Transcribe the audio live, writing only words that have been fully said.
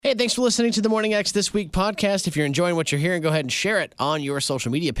Hey, thanks for listening to the Morning X This Week podcast. If you're enjoying what you're hearing, go ahead and share it on your social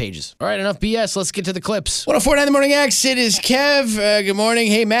media pages. All right, enough BS. Let's get to the clips. 104.9 The Morning X. It is Kev. Good morning.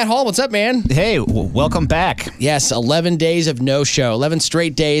 Hey, Matt Hall. What's up, man? Hey, welcome back. Yes, 11 days of no show. 11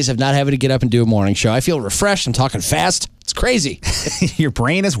 straight days of not having to get up and do a morning show. I feel refreshed. I'm talking fast. It's crazy. Your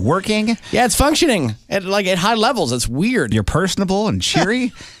brain is working. Yeah, it's functioning at high levels. It's weird. You're personable and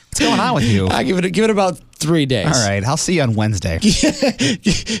cheery. What's going on with you? I give it about 3 days. All right, I'll see you on Wednesday. Give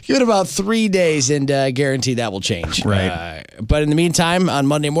it about 3 days and guarantee that will change. Right. But in the meantime, on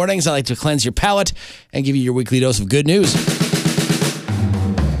Monday mornings, I like to cleanse your palate and give you your weekly dose of good news.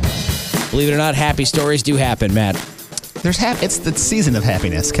 Believe it or not, happy stories do happen, Matt. It's the season of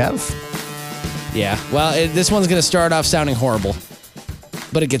happiness, Kev. Yeah. Well, this one's going to start off sounding horrible,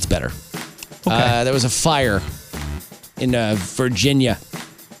 but it gets better. Okay. There was a fire in Virginia.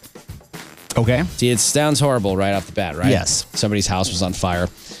 Okay. See, it sounds horrible right off the bat, right? Yes. Somebody's house was on fire.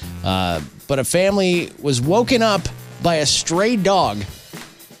 But a family was woken up by a stray dog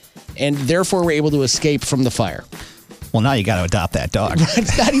and therefore were able to escape from the fire. Well, now you got to adopt that dog.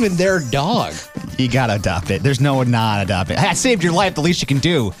 It's not even their dog. You got to adopt it. There's no non-adopt it. I saved your life. The least you can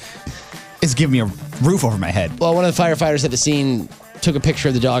do is give me a roof over my head. Well, one of the firefighters at the scene took a picture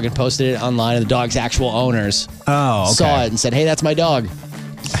of the dog and posted it online, and the dog's actual owners saw it and said, hey, that's my dog.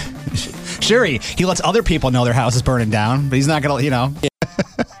 Sure, he lets other people know their house is burning down, but he's not going to, Yeah.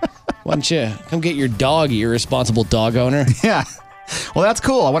 Why don't you come get your dog, you irresponsible dog owner? Yeah. Well, that's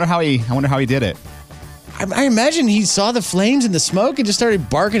cool. I wonder how he did it. I imagine he saw the flames and the smoke and just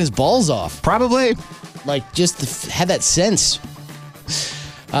started barking his balls off. Probably. Just had that sense.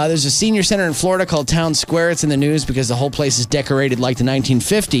 There's a senior center in Florida called Town Square. It's in the news because the whole place is decorated like the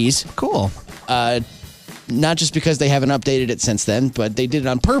 1950s. Cool. Not just because they haven't updated it since then, but they did it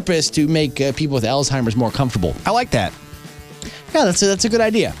on purpose to make people with Alzheimer's more comfortable. I like that. Yeah, that's a good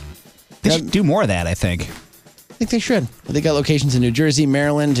idea. They should do more of that, I think. I think they should. They got locations in New Jersey,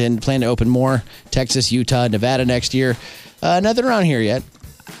 Maryland, and plan to open more. Texas, Utah, Nevada next year. Nothing around here yet.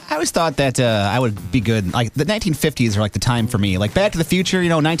 I always thought that I would be good. Like the 1950s are like the time for me. Like Back to the Future,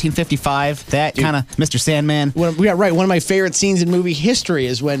 1955. That kind of Mr. Sandman. Yeah, right. One of my favorite scenes in movie history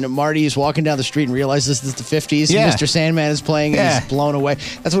is when Marty is walking down the street and realizes this is the 50s. Yeah. And Mr. Sandman is playing and he's blown away.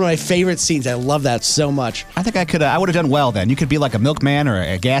 That's one of my favorite scenes. I love that so much. I think I would have done well then. You could be like a milkman or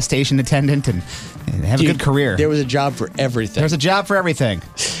a gas station attendant and have a good career. There was a job for everything. There's a job for everything.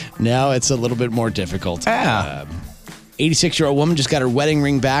 Now it's a little bit more difficult. Yeah. 86-year-old woman just got her wedding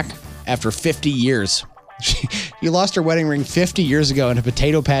ring back after 50 years. She lost her wedding ring 50 years ago in a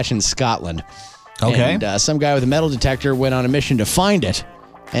potato patch in Scotland. Okay. And some guy with a metal detector went on a mission to find it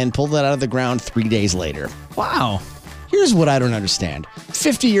and pulled it out of the ground 3 days later. Wow. Here's what I don't understand.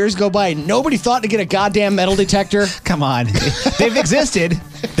 50 years go by and nobody thought to get a goddamn metal detector? Come on. They've existed.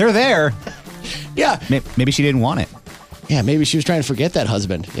 They're there. Yeah. Maybe she didn't want it. Yeah, maybe she was trying to forget that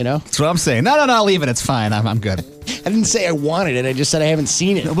husband, That's what I'm saying. No, leave it. It's fine. I'm good. I didn't say I wanted it. I just said I haven't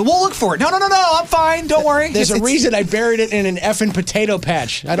seen it. No, but we'll look for it. No. I'm fine. Don't worry. There's a reason I buried it in an effing potato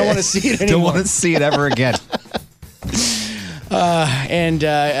patch. I don't want to see it anymore. Don't want to see it ever again. I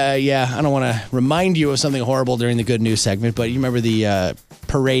don't want to remind you of something horrible during the good news segment, but you remember the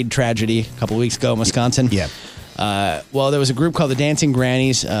parade tragedy a couple of weeks ago in Wisconsin? Yeah. Well, there was a group called the Dancing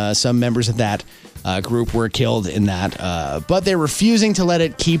Grannies. Some members of that group were killed in that, but they're refusing to let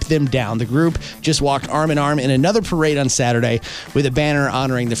it keep them down. The group just walked arm in arm in another parade on Saturday with a banner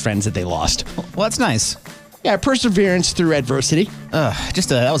honoring the friends that they lost. Well, that's nice. Yeah, perseverance through adversity.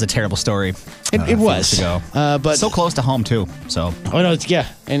 That was a terrible story. It was. Ago. But so close to home too. So. Oh no,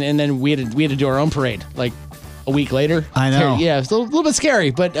 and then we had to do our own parade like a week later. I know. Yeah, it's a little bit scary,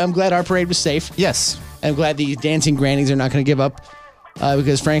 but I'm glad our parade was safe. Yes. I'm glad the Dancing Grannies are not going to give up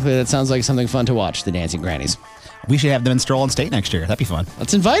because, frankly, that sounds like something fun to watch, the Dancing Grannies. We should have them in Stroll and State next year. That'd be fun.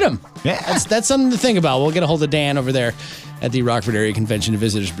 Let's invite them. Yeah. That's something to think about. We'll get a hold of Dan over there at the Rockford Area Convention and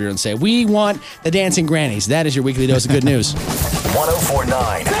Visitors Bureau and say, we want the Dancing Grannies. That is your weekly dose of good news.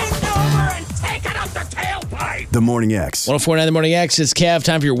 104.9. Bend over and take it up the tailpipe. The Morning X. 104.9 The Morning X. It's Kev.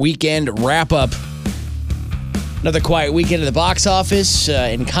 Time for your weekend wrap-up. Another quiet weekend at the box office.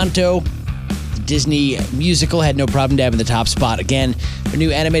 Encanto, the Disney musical, had no problem dabbing the top spot again. The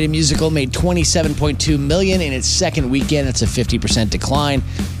new animated musical made $27.2 million in its second weekend. It's a 50% decline.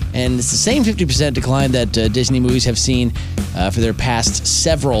 And it's the same 50% decline that Disney movies have seen for their past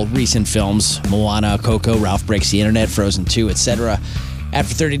several recent films. Moana, Coco, Ralph Breaks the Internet, Frozen 2, etc.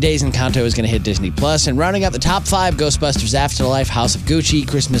 After 30 days, Encanto is going to hit Disney+. And rounding out the top 5, Ghostbusters Afterlife, House of Gucci,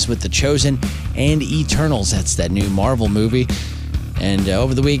 Christmas with the Chosen, and Eternals. That's that new Marvel movie. And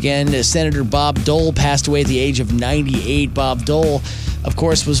over the weekend, Senator Bob Dole passed away at the age of 98. Bob Dole, of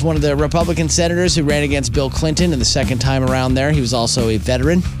course, was one of the Republican senators who ran against Bill Clinton in the second time around there. He was also a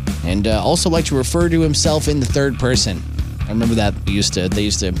veteran and also liked to refer to himself in the third person. I remember that they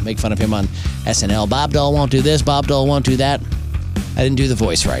used to make fun of him on SNL. Bob Dole won't do this. Bob Dole won't do that. I didn't do the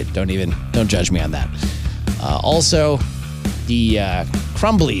voice right. Don't judge me on that. Also, the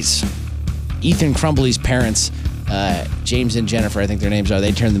Crumblies, Ethan Crumbley's parents, James and Jennifer, I think their names are.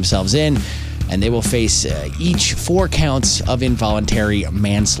 They turned themselves in, and they will face each 4 counts of involuntary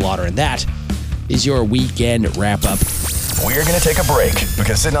manslaughter. And that is your weekend wrap up. We're going to take a break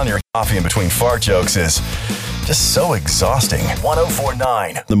because sitting on your coffee in between fart jokes is just so exhausting.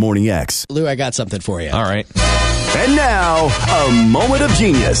 104.9 The Morning X. Lou, I got something for you. All right. And now, a moment of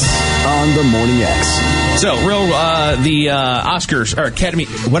genius on The Morning X. So, the Oscars, or Academy,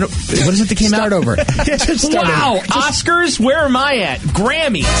 what is it that came out? Start over. Wow, Oscars? Where am I at?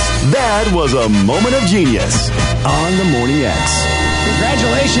 Grammys. That was a moment of genius on The Morning X.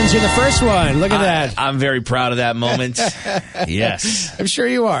 Congratulations, you're the first one. Look at that. I'm very proud of that moment. Yes. I'm sure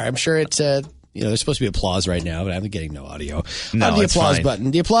you are. I'm sure it's... there's supposed to be applause right now, but I'm getting no audio. No, on the it's applause fine.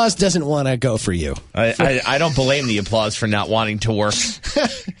 button. The applause doesn't want to go for you. I don't blame the applause for not wanting to work.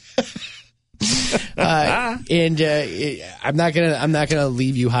 I'm not gonna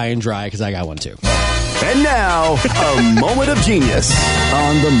leave you high and dry because I got one too. And now, a moment of genius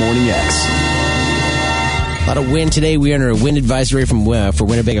on The Morning X. A lot of wind today. We are under a wind advisory for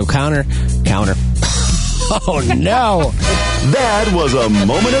Winnebago counter. Oh no! That was a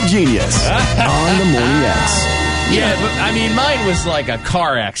moment of genius on The Morning X. Yeah, but I mean, mine was like a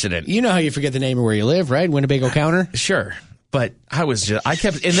car accident. You know how you forget the name of where you live, right? Winnebago counter. Sure. But I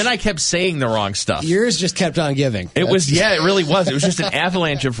kept saying the wrong stuff. Yours just kept on giving. It really was. It was just an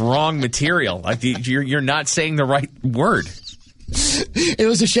avalanche of wrong material. Like you're not saying the right word. It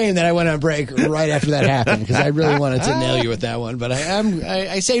was a shame that I went on break right after that happened because I really wanted to nail you with that one, but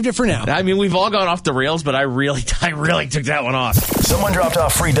I saved it for now. I mean, we've all gone off the rails, but I really took that one off. Someone dropped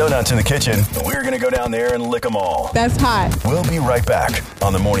off free donuts in the kitchen. We're going to go down there and lick them all. That's hot. We'll be right back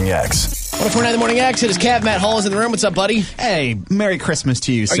on The Morning X. 104.9 The Morning X. It is Cav. Matt Hall is in the room. What's up, buddy? Hey, Merry Christmas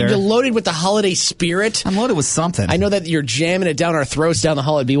to you, sir. Are you loaded with the holiday spirit? I'm loaded with something. I know that you're jamming it down our throats down the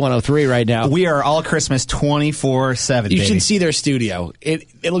hall at B103 right now. We are all Christmas 24/7. You should see their studio. It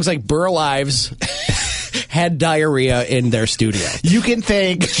looks like Burl Ives had diarrhea in their studio. You can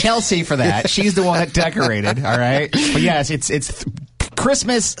thank Chelsea for that. She's the one that decorated. All right, but yes, it's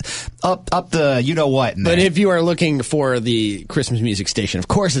Christmas up the you know what. But if you are looking for the Christmas music station, of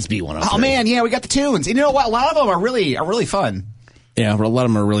course it's B103. Oh man, yeah, we got the tunes. And you know what? A lot of them are really fun. Yeah, but a lot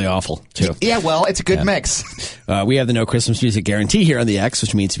of them are really awful, too. Yeah, well, it's a good mix. We have the no Christmas music guarantee here on the X,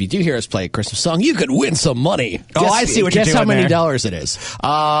 which means if you do hear us play a Christmas song, you could win some money. I see what you're doing. Guess how many there. dollars it is?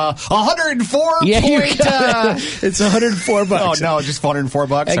 104. Yeah, it's $104. Oh no, just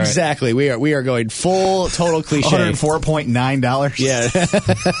 $104. Exactly. Right. We are going full total cliche. $104.9. Yeah.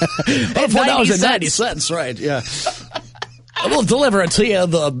 $104.90. Right. Yeah. We'll deliver it to you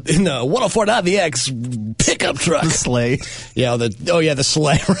in the 104.9 The X pickup truck. The sleigh. Yeah, the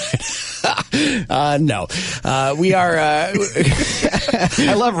sleigh, right. No. We are... I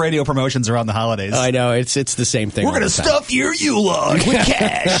love radio promotions around the holidays. I know, it's the same thing. We're going to stuff your U-Log with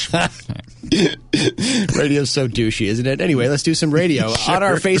cash. Radio's so douchey, isn't it? Anyway, let's do some radio. Sure. On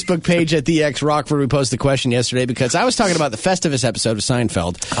our Facebook page at The X Rockford, we posted the question yesterday because I was talking about the Festivus episode of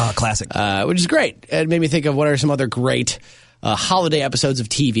Seinfeld. Classic. Which is great. It made me think of what are some other great holiday episodes of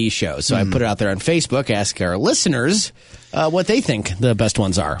TV shows. So I put it out there on Facebook, ask our listeners what they think the best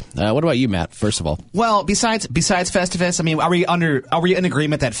ones are. What about you, Matt, first of all? Well, besides Festivus, I mean, are we in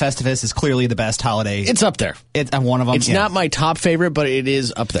agreement that Festivus is clearly the best holiday? It's up there. It's one of them. It's not my top favorite, but it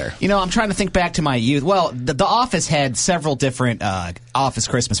is up there. You know, I'm trying to think back to my youth. Well, The Office had several different Office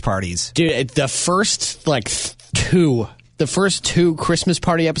Christmas parties. Dude, the first two Christmas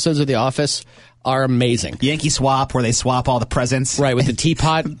party episodes of The Office are amazing. Yankee Swap, where they swap all the presents. Right, with the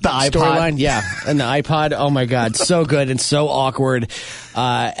teapot the iPod. storyline. Yeah, and the iPod. Oh, my God. So good and so awkward.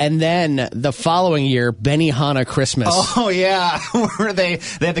 And then the following year, Benihana Christmas. Oh, yeah, where they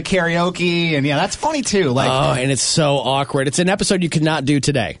have the karaoke. And, yeah, that's funny, too. And it's so awkward. It's an episode you could not do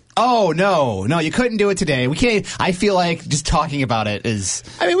today. Oh, no, you couldn't do it today. We can't. I feel like just talking about it is...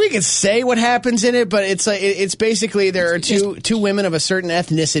 I mean, we can say what happens in it, but it's basically there are two women of a certain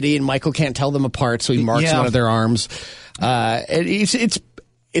ethnicity, and Michael can't tell them apart, so he marks one of their arms.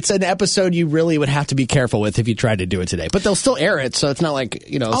 it's an episode you really would have to be careful with if you tried to do it today. But they'll still air it, so it's not like,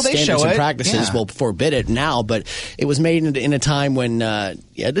 they standards show and it. practices will forbid it now. But it was made in a time when, a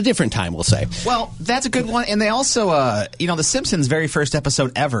different time, we'll say. Well, that's a good one. And they also, The Simpsons' very first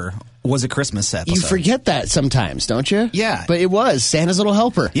episode ever was a Christmas episode. You forget that sometimes, don't you? Yeah. But it was Santa's Little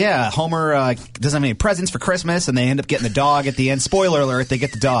Helper. Yeah, Homer doesn't have any presents for Christmas, and they end up getting the dog at the end. Spoiler alert, they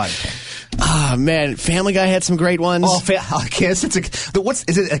get the dog. Ah, man, Family Guy had some great ones. Oh, a kiss!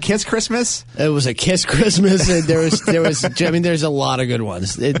 Is it a kiss Christmas? It was a Kiss Christmas, and there was. I mean, there's a lot of good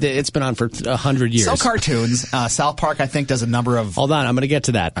ones. It's been on for 100 years. So cartoons. South Park, I think, does a number of. Hold on, I'm going to get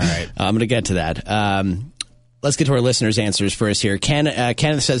to that. All right, I'm going to get to that. Let's get to our listeners' answers first here.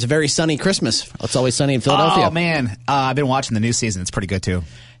 Kenneth says, very sunny Christmas. It's always sunny in Philadelphia. Oh, man. I've been watching the new season. It's pretty good, too.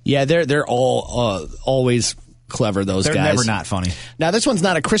 Yeah, they're all always clever, those They're guys. They're never not funny. Now, this one's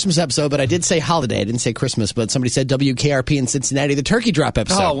not a Christmas episode, but I did say holiday. I didn't say Christmas, but somebody said WKRP in Cincinnati, the turkey drop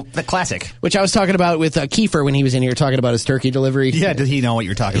episode. Oh, the classic. Which I was talking about with Kiefer when he was in here talking about his turkey delivery. Yeah, did he know what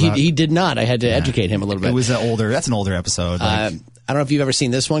you were talking about? He did not. I had to educate him a little bit. It was that's an older episode. I don't know if you've ever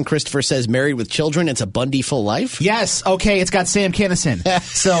seen this one. Christopher says, Married with Children, it's a Bundy full life. Yes. Okay, it's got Sam Kinison.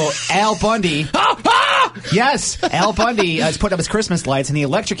 So Al Bundy. Yes. Al Bundy is putting up his Christmas lights, and he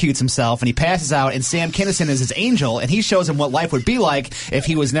electrocutes himself, and he passes out, and Sam Kinison is his angel, and he shows him what life would be like if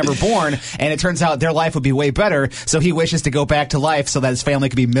he was never born, and it turns out their life would be way better, so he wishes to go back to life so that his family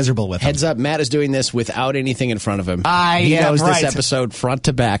could be miserable with him. Heads up, Matt is doing this without anything in front of him. He knows right. this episode front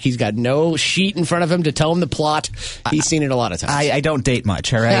to back. He's got no sheet in front of him to tell him the plot. He's seen it a lot of times. I don't date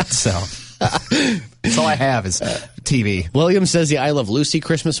much, all right? So that's all I have is TV. William says the I Love Lucy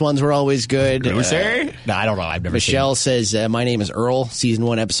Christmas ones were always good. Lucy? No, I don't know. I've never Michelle seen says, My Name is Earl, Season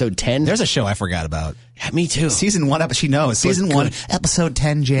 1, Episode 10. There's a show I forgot about. Yeah, me too. Season 1, she knows. Season 1, Episode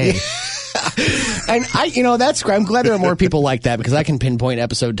 10J. And that's great. I'm glad there are more people like that because I can pinpoint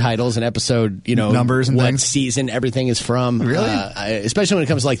episode titles and episode, numbers and what things. Season everything is from. Really? Especially when it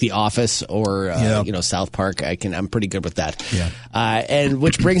comes to like The Office or South Park. I'm pretty good with that. Yeah. And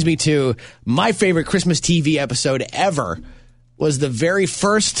which brings me to my favorite Christmas TV episode ever was the very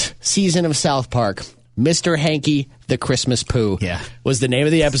first season of South Park. Mr. Hanky, the Christmas Poo was the name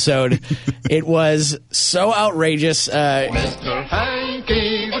of the episode. It was so outrageous. Mr.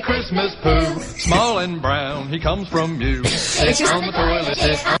 Hanky, the Christmas Poo, small and brown, he comes from you. Sit on the toilet,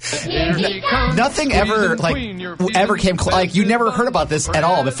 here he comes. Nothing ever came you never heard about this at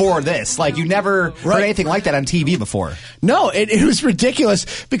all before this. Like you never heard anything like that on TV before. No, it was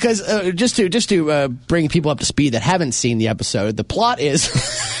ridiculous because just to bring people up to speed that haven't seen the episode, the plot is.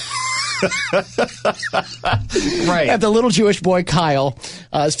 Right. That the little Jewish boy Kyle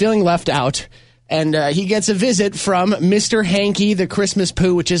is feeling left out, and he gets a visit from Mr. Hanky, the Christmas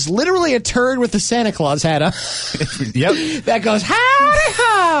Poo, which is literally a turd with the Santa Claus hat on. Yep. That goes, howdy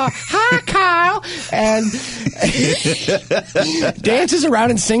ho, hi Kyle, and dances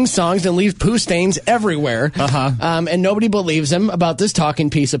around and sings songs and leaves poo stains everywhere. And nobody believes him about this talking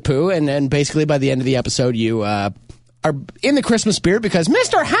piece of poo, and then basically by the end of the episode, you are in the Christmas spirit because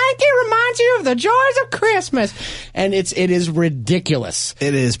Mr. Hanky reminds you of the joys of Christmas. And it is ridiculous.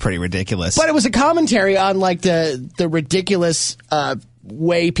 It is pretty ridiculous. But it was a commentary on like the ridiculous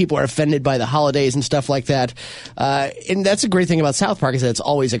way people are offended by the holidays and stuff like that. And that's a great thing about South Park is that it's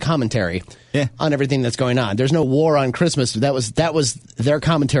always a commentary on everything that's going on. There's no war on Christmas. That was their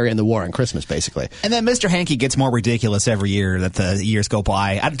commentary on the war on Christmas, basically. And then Mr. Hanky gets more ridiculous every year that the years go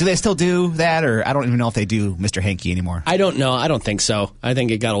by. Do they still do that, or I don't even know if they do Mr. Hanky anymore? I don't know. I don't think so. I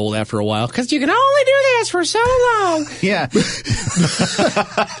think it got old after a while because you can only do this for so long. Yeah.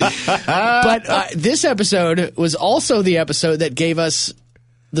 But this episode was also the episode that gave us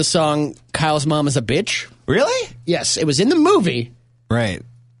the song Kyle's Mom is a Bitch. Really? Yes, it was in the movie. Right.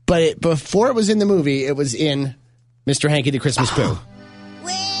 But before it was in the movie, it was in Mr. Hanky the Christmas Poo. Well,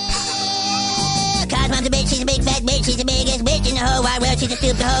 Kyle's mom's a bitch, she's a big fat bitch, she's the biggest bitch in the whole wide world, she's a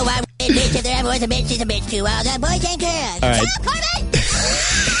stupid whole wide bitch, if there ever was a bitch, she's a bitch to all the boys and girls. All right.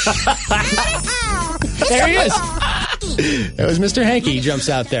 There he is. It was Mr. Hanky. He jumps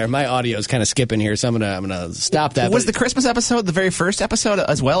out there. My audio is kind of skipping here, so I'm gonna stop that. Was the Christmas episode the very first episode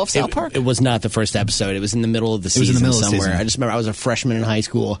as well of South Park? It was not the first episode. It was in the middle of the season somewhere. I just remember I was a freshman in high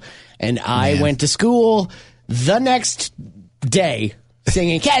school, and I went to school the next day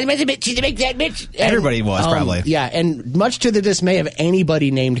singing, "Cat, she's a big fat bitch." And, Everybody was, probably. Yeah, and much to the dismay of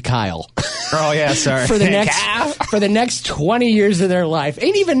anybody named Kyle. Oh, yeah, sorry. for the next 20 years of their life.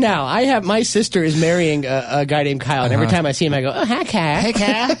 And even now, my sister is marrying a guy named Kyle, and every time I see him, I go, "Oh, hi, Kyle." Hey,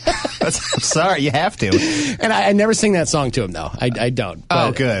 Cat. I'm sorry, you have to. And I never sing that song to him, though. I don't.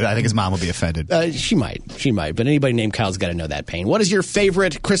 Oh, good. I think his mom will be offended. She might. But anybody named Kyle's got to know that pain. What is your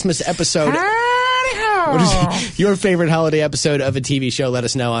favorite Christmas episode? What is your favorite holiday episode of a TV show? Let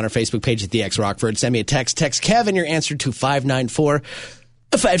us know on our Facebook page at The X Rockford. Send me a text. Text Kevin your answer to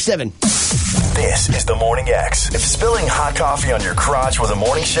 59457. This is the Morning X. If spilling hot coffee on your crotch was a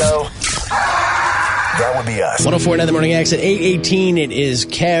morning show, that would be us. 104.9 The Morning X at 8:18. It is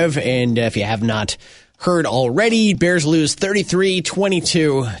Kev, and if you have not heard already, Bears lose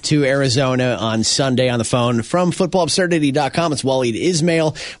 33-22 to Arizona on Sunday. On the phone from footballabsurdity.com, it's Waleed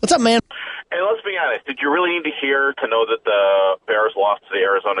Ismail. What's up, man? Hey, let's be honest. Did you really need to hear to know that the Bears lost to the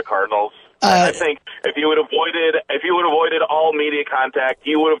Arizona Cardinals? I think if you would have avoided all media contact,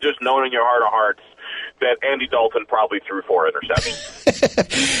 you would have just known in your heart of hearts that Andy Dalton probably threw 4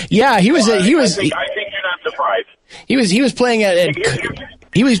 interceptions. Yeah, he was. I think you're not surprised. He was playing at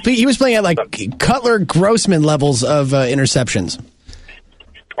he was playing at like Cutler Grossman levels of interceptions.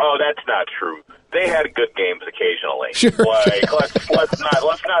 Oh, that's not true. They had good games occasionally. Sure. Like let's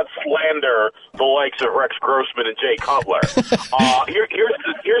not slander the likes of Rex Grossman and Jay Cutler.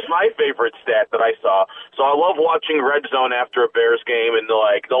 Here's my favorite stat that I saw. So I love watching Red Zone after a Bears game, and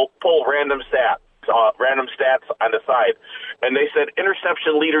they'll pull random stats on the side, and they said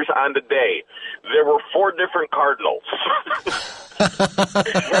interception leaders on the day. There were 4 different Cardinals.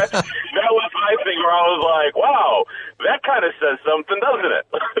 that was my thing where I was like, wow, that kind of says something, doesn't it?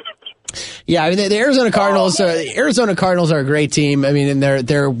 Yeah, I mean, the Arizona Cardinals. Arizona Cardinals are a great team. I mean, and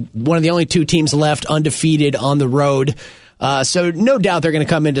they're one of the only 2 teams left undefeated on the road. So no doubt they're going to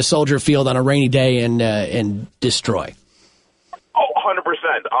come into Soldier Field on a rainy day and destroy. Oh, 100%.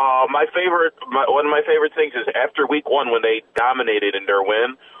 One of my favorite things is after week 1 when they dominated in their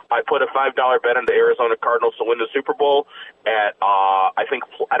win, I put a $5 bet on the Arizona Cardinals to win the Super Bowl at I think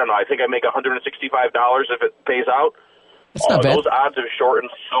I make $165 if it pays out. That's not bad. Those odds have shortened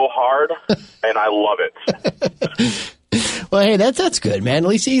so hard, and I love it. Well, hey, that's good, man. At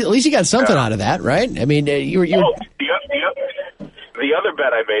least you got something out of that, right? I mean, you're. Oh, the other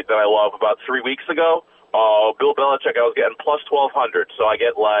bet I made that I love about 3 weeks ago. Bill Belichick, I was getting plus 1,200, so I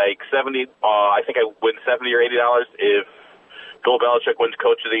get like 70. I think I win $70 or $80 if Bill Belichick wins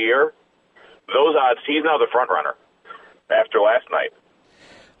Coach of the Year. Those odds, he's now the front runner after last night.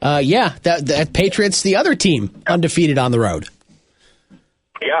 Yeah, that Patriots, the other team, undefeated on the road.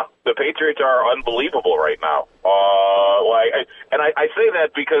 Yeah, the Patriots are unbelievable right now. I say that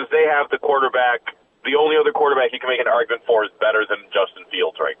because they have the quarterback. The only other quarterback you can make an argument for is better than Justin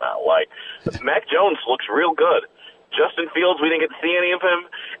Fields right now. Like, Mac Jones looks real good. Justin Fields, we didn't get to see any of him.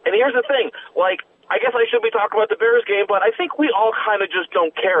 And here's the thing, like, I guess I should be talking about the Bears game, but I think we all kind of just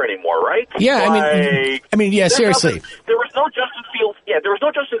don't care anymore, right? Yeah, I mean, yeah, seriously. There was no Justin Fields. Yeah, there was no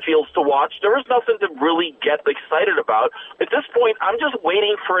Justin Fields to watch. There was nothing to really get excited about. At this point, I'm just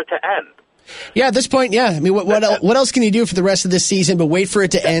waiting for it to end. Yeah, at this point, yeah. I mean, what else can you do for the rest of this season but wait for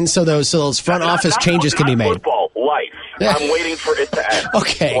it to end so those front office changes can be made? Football, life. I'm waiting for it to end.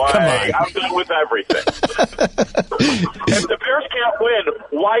 Okay, come on. I'm done with everything. If the Bears can't win,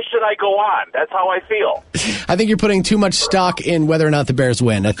 why should I go on? That's how I feel. I think you're putting too much stock in whether or not the Bears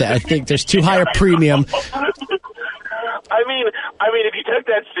win. I think there's too high a premium. I mean, if you take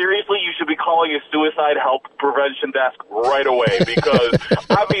that seriously, you should be calling a suicide help prevention desk right away because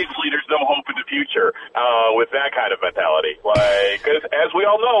obviously there's no hope in the future with that kind of mentality. Like, 'cause as we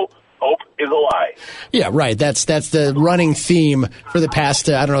all know, hope is a lie. Yeah, right. That's the running theme for the past,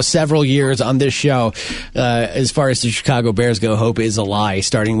 several years on this show. As far as the Chicago Bears go, hope is a lie,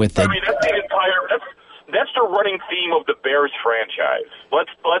 starting with the... I mean, that's the running theme of the Bears franchise.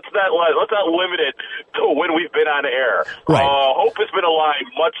 Let's not limit it to when we've been on air. Right. Hope has been alive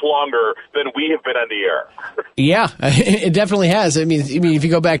much longer than we have been on the air. Yeah, it definitely has. I mean, if you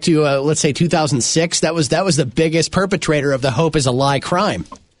go back to let's say 2006, that was the biggest perpetrator of the hope is a lie crime.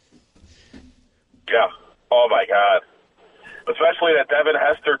 Yeah. Oh my God. Especially that Devin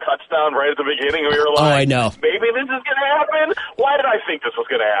Hester touchdown right at the beginning. We were like, oh, I know. Maybe this is going to happen. Why did I think this was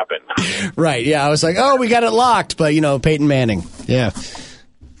going to happen? Right. Yeah. I was like, oh, we got it locked. But, Peyton Manning. Yeah.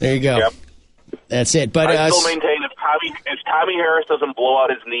 There you go. Yep. That's it. But I still maintain if Tommy Harris doesn't blow out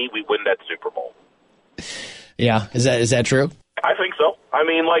his knee, we win that Super Bowl. Yeah. Is that true? I think so. I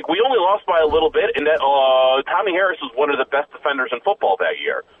mean, we only lost by a little bit, and that Tommy Harris was one of the best defenders in football that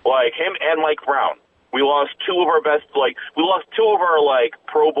year. Like him and Mike Brown. We lost two of our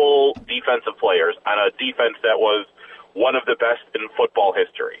Pro Bowl defensive players on a defense that was one of the best in football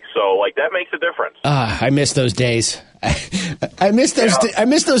history. So, like, that makes a difference. I miss those days. I miss those. I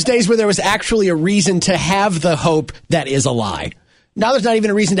miss those days where there was actually a reason to have the hope that is a lie. Now there's not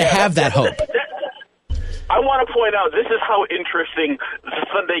even a reason to have that hope. I want to point out, this is how interesting the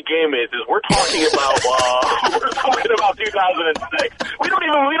Sunday game is we're talking about 2006. We don't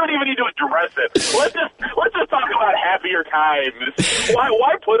even need to address it. Let's just talk about happier times.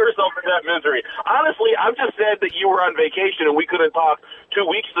 Why put ourselves in that misery? Honestly, I'm just sad that you were on vacation and we couldn't talk 2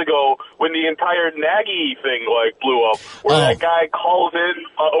 weeks ago when the entire Nagy thing blew up, where that guy calls in,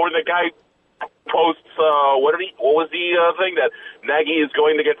 or the guy posts what was the thing that Nagy is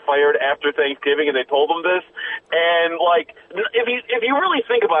going to get fired after Thanksgiving, and they told him this. And if you really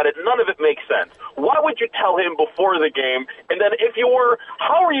think about it, none of it makes sense. Why would you tell him before the game? And then if you were,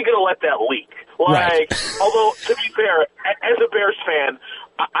 how are you going to let that leak? Right. Although to be fair, as a Bears fan,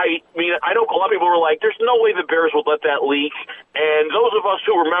 I mean, I know a lot of people were like, "There's no way the Bears would let that leak," and those of us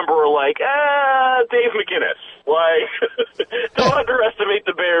who remember are like, Dave McGinnis. Don't underestimate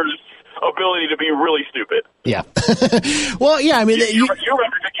the Bears' ability to be really stupid. Yeah. Well, yeah. I mean, you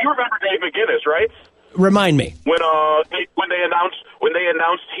remember Dave McGinnis, right? Remind me. When they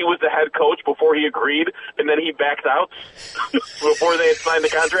announced he was the head coach before he agreed, and then he backed out before they had signed the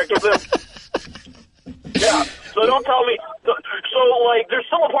contract with him. Yeah. So don't tell me. So there's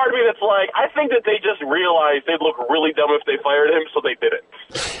still a part of me that's like, I think that they just realized they'd look really dumb if they fired him, so they didn't.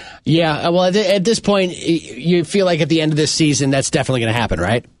 Yeah. Well, at this point, you feel like at the end of this season, that's definitely going to happen,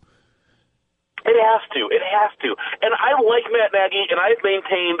 right? It has to. And I like Matt Nagy, and I've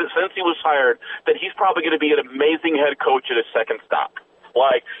maintained since he was hired that he's probably going to be an amazing head coach at his second stop.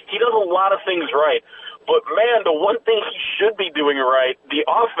 He does a lot of things right. But, man, the one thing he should be doing right, the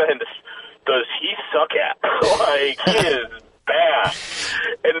offense, does he suck at. He is bad.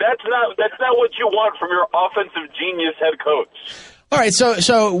 And that's not what you want from your offensive genius head coach. All right,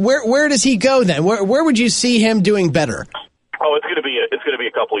 so where does he go then? Where would you see him doing better? Oh, it's going to be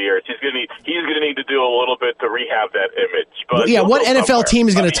a couple of years. He's going to need to do a little bit to rehab that image. But what NFL team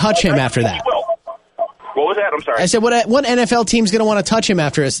is going to touch him after that? What was that? I'm sorry. I said, what NFL team is going to want to touch him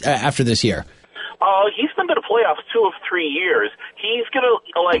after this year? He's been to the playoffs 2 of 3 years. He's going to,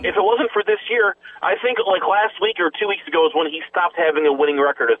 if it wasn't for this year, I think, last week or 2 weeks ago is when he stopped having a winning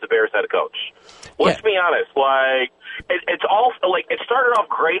record as the Bears head coach. Let's be honest. It's all, it started off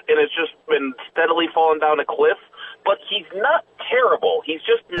great, and it's just been steadily falling down a cliff. But he's not terrible. He's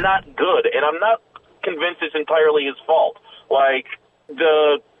just not good, and I'm not convinced it's entirely his fault.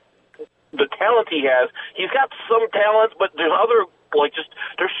 The talent he has, he's got some talent, but there's other,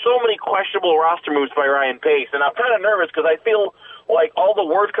 there's so many questionable roster moves by Ryan Pace, and I'm kind of nervous because I feel like all the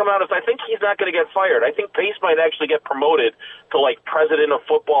words come out is I think he's not going to get fired. I think Pace might actually get promoted to, president of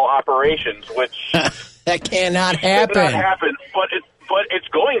football operations, which... That cannot happen. It cannot happen, but it's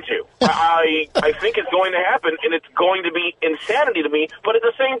going to. I think it's going to happen, and it's going to be insanity to me. But at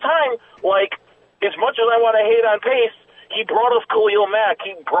the same time, as much as I want to hate on Pace, he brought us Khalil Mack.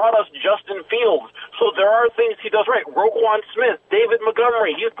 He brought us Justin Fields. So there are things he does right. Roquan Smith, David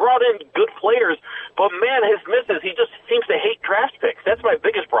Montgomery. He's brought in good players. But, man, his misses, he just seems to hate draft picks. That's my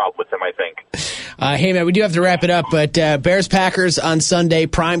biggest problem with him, I think. Hey, man, we do have to wrap it up, but Bears-Packers on Sunday,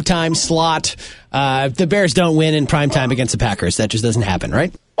 primetime slot. The Bears don't win in primetime against the Packers. That just doesn't happen,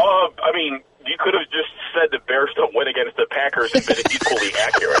 right? I mean, you could have just said the Bears don't win against the Packers and been equally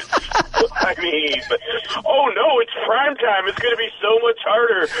accurate. I mean, oh no, it's primetime. It's going to be so much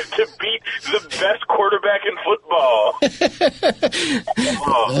harder to beat the best quarterback in football.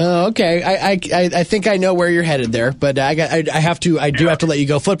 Okay, I think I know where you're headed there, but I do have to let you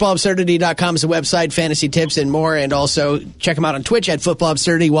go. FootballAbsurdity.com is a website, fantasy tips and more, and also check them out on Twitch at Football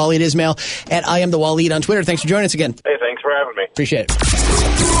Absurdity, Waleed Ismail at I Am the Waleed on Twitter. Thanks for joining us again. Hey, thanks for having me. Appreciate it.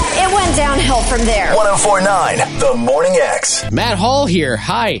 It went downhill from there. 104.9 The Morning X. Matt Hall here.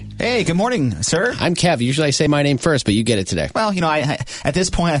 Hi. Hey, good morning, sir. I'm Kev. Usually I say my name first, but you get it today. Well, I at this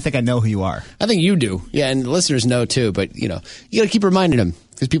point, I think I know who you are. I think you do. Yeah, and the listeners know too, but, you got to keep reminding them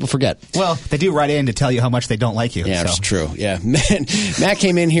because people forget. Well, they do write in to tell you how much they don't like you. Yeah, that's true. Yeah. Matt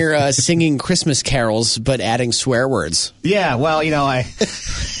came in here singing Christmas carols, but adding swear words. Yeah, well,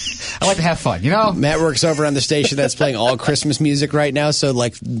 I like to have fun, you know? Matt works over on the station that's playing all Christmas music right now. So,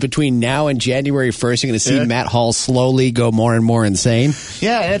 like, between now and January 1st, you're going to see Matt Hall slowly go more and more insane.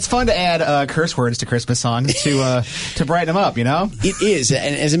 Yeah, and it's fun to add curse words to Christmas songs to brighten them up, you know? It is.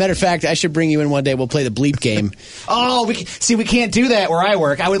 And as a matter of fact, I should bring you in one day. We'll play the bleep game. Oh, we can't do that where I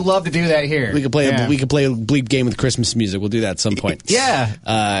work. I would love to do that here. We could play a bleep game with Christmas music. We'll do that at some point.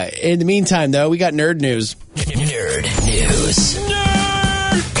 Yeah. In the meantime, though, we got nerd news. Nerd news.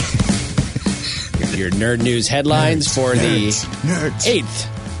 Your nerd news headlines for the 8th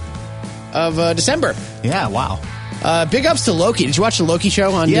of December. Yeah, wow. Big ups to Loki. Did you watch the Loki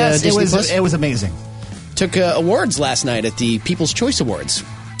show on Disney Plus? It was amazing. Took awards last night at the People's Choice Awards.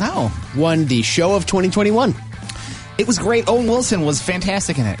 Oh. Won the show of 2021. It was great. Owen Wilson was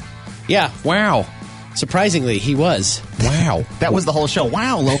fantastic in it. Yeah. Wow. Surprisingly, he was. Wow. That was the whole show.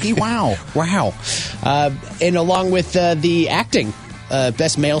 Wow, Loki. Wow. Wow. And along with the acting,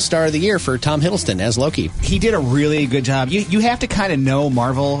 best male star of the year for Tom Hiddleston as Loki. He did a really good job. You have to kind of know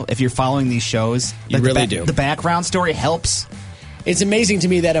Marvel if you're following these shows. You really do. The background story helps. It's amazing to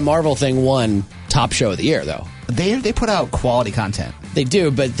me that a Marvel thing won top show of the year, though. They put out quality content. They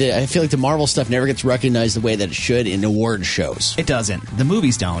do, but I feel like the Marvel stuff never gets recognized the way that it should in award shows. It doesn't. The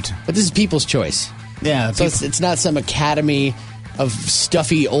movies don't. But this is People's Choice. Yeah. So it's not some academy of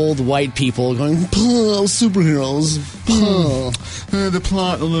stuffy old white people going, superheroes. The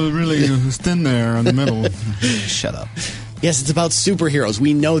plot really is thin there in the middle. Shut up. Yes, it's about superheroes.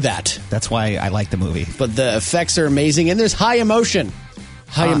 We know that. That's why I like the movie. But the effects are amazing, and there's high emotion.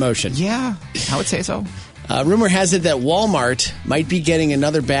 High emotion. Yeah, I would say so. Rumor has it that Walmart might be getting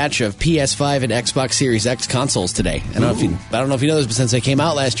another batch of PS5 and Xbox Series X consoles today. I don't know if you know this, but since they came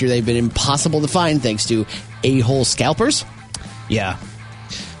out last year, they've been impossible to find thanks to a-hole scalpers. Yeah.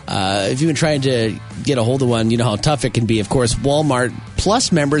 If you've been trying to get a hold of one, you know how tough it can be. Of course, Walmart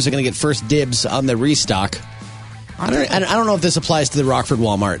Plus members are going to get first dibs on the restock. I don't know if this applies to the Rockford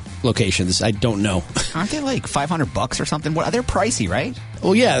Walmart locations. I don't know. Aren't they like $500 or something? They're pricey, right?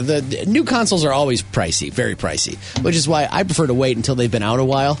 Well, yeah. The new consoles are always pricey, very pricey, which is why I prefer to wait until they've been out a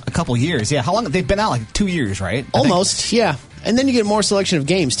while. A couple years, yeah. How long? They've been out like 2 years, right? Almost, yeah. And then you get more selection of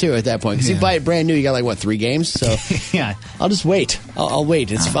games, too, at that point. Because you buy it brand new, you got like, 3 games? So yeah. I'll just wait. I'll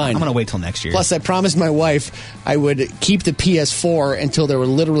wait. It's fine. I'm going to wait till next year. Plus, I promised my wife I would keep the PS4 until there were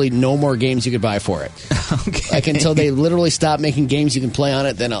literally no more games you could buy for it. Okay. Like until they literally stop making games you can play on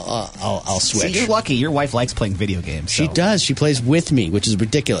it, then I'll switch. See, you're lucky. Your wife likes playing video games. She does. She plays with me, which is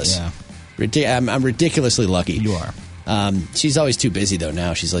ridiculous. Yeah. I'm ridiculously lucky. You are. She's always too busy, though,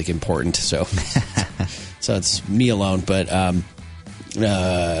 now. She's, like, important, so... So it's me alone, but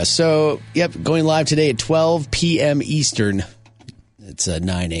going live today at 12 p.m. Eastern. It's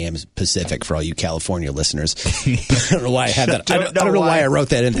 9 a.m. Pacific for all you California listeners. I don't know why I had that. I don't know why I wrote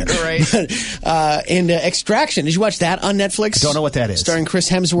that in there. Right. And Extraction. Did you watch that on Netflix? I don't know what that is. Starring Chris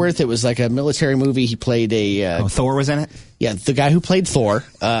Hemsworth. It was like a military movie. He played Thor was in it? Yeah, the guy who played Thor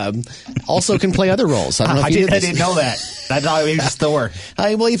also can play other roles. I don't know if you I didn't know that. I thought he was Thor.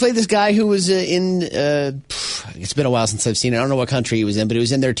 Well, he played this guy who was in... it's been a while since I've seen it. I don't know what country he was in, but he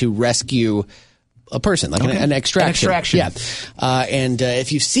was in there to rescue a person, like an extraction. Yeah. And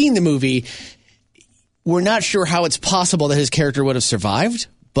if you've seen the movie, we're not sure how it's possible that his character would have survived,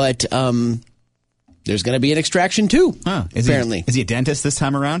 but there's going to be an Extraction 2, apparently. Is he a dentist this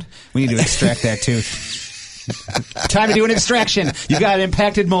time around? We need to extract that tooth. Time to do an extraction. You got an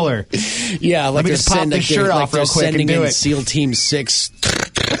impacted molar. Yeah, like let me just pop this shirt off real quick and do it. SEAL Team 6.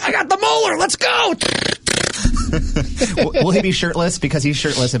 I got the molar. Let's go. Will he be shirtless? Because he's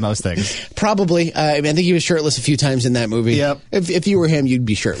shirtless in most things. Probably. I think he was shirtless a few times in that movie. Yep. If you were him, you'd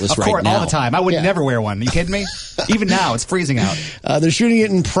be shirtless right now. Of course, all the time. I would never wear one. Are you kidding me? Even now, it's freezing out. They're shooting it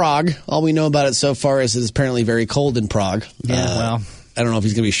in Prague. All we know about it so far is it's apparently very cold in Prague. Yeah, well. I don't know if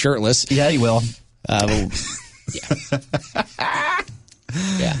he's going to be shirtless. Yeah, he will.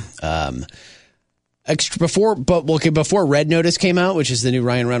 Before Red Notice came out, which is the new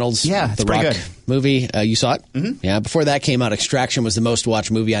Ryan Reynolds The Rock good movie, you saw it? Mm-hmm. Yeah, before that came out, Extraction was the most watched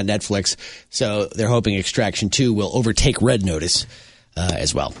movie on Netflix, so they're hoping Extraction 2 will overtake Red Notice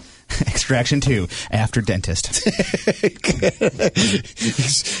as well. Extraction 2, after dentist.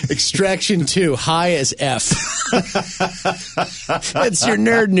 Extraction 2, high as F. That's your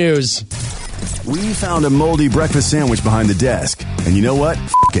nerd news. We found a moldy breakfast sandwich behind the desk. And you know what?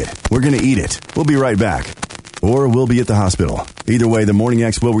 F*** it. We're going to eat it. We'll be right back. Or we'll be at the hospital. Either way, the Morning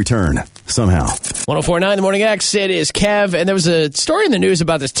X will return. Somehow. 1049 The Morning X, it is Kev, and there was a story in the news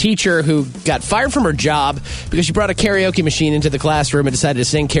about this teacher who got fired from her job because she brought a karaoke machine into the classroom and decided to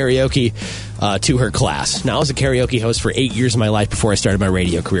sing karaoke to her class. Now, I was a karaoke host for 8 years of my life before I started my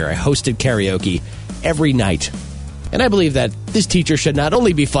radio career. I hosted karaoke every night. And I believe that this teacher should not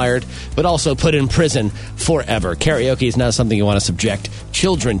only be fired, but also put in prison forever. Karaoke is not something you want to subject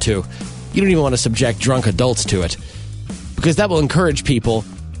children to. You don't even want to subject drunk adults to it, because that will encourage people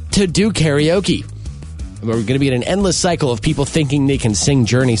to do karaoke. We're going to be in an endless cycle of people thinking they can sing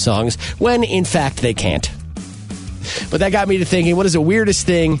Journey songs when, in fact, they can't. But that got me to thinking, what is the weirdest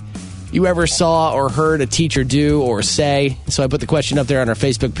thing you ever saw or heard a teacher do or say? So I put the question up there on our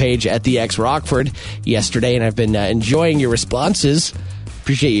Facebook page at the X Rockford yesterday, and I've been enjoying your responses.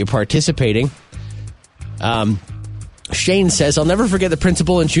 Appreciate you participating. Shane says, I'll never forget the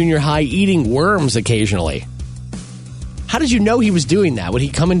principal in junior high eating worms occasionally. How did you know he was doing that? Would he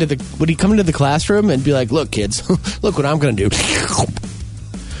come into the classroom and be like, look, kids, look what I'm going to do?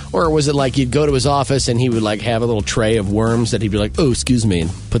 Or was it like you'd go to his office and he would like have a little tray of worms that he'd be like, oh, excuse me,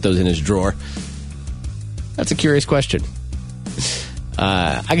 and put those in his drawer? That's a curious question.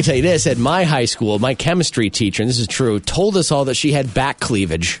 I can tell you this, at my high school, my chemistry teacher, and this is true, told us all that she had back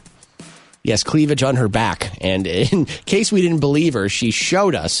cleavage. Yes, cleavage on her back. And in case we didn't believe her, she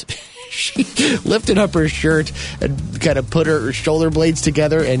showed us. She lifted up her shirt and kind of put her shoulder blades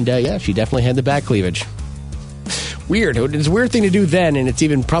together, and yeah, she definitely had the back cleavage. Weird. It's a weird thing to do then, and it's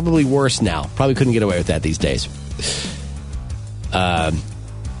even probably worse now. Probably couldn't get away with that these days.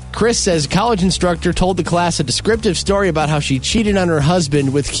 Chris says, college instructor told the class a descriptive story about how she cheated on her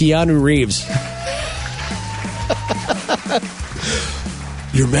husband with Keanu Reeves.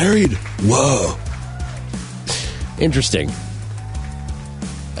 You're married? Whoa. Interesting.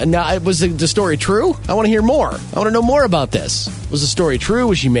 Now, was the story true? I want to hear more. I want to know more about this. Was the story true?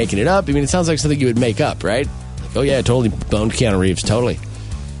 Was she making it up? I mean, it sounds like something you would make up, right? Like, oh, yeah, I totally boned Keanu Reeves. Totally.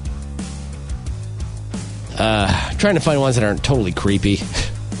 Trying to find ones that aren't totally creepy.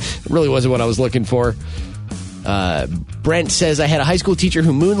 It really wasn't what I was looking for. Brent says, I had a high school teacher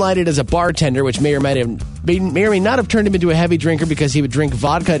who moonlighted as a bartender, which may or may not have turned him into a heavy drinker because he would drink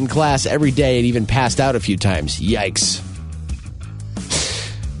vodka in class every day and even passed out a few times. Yikes.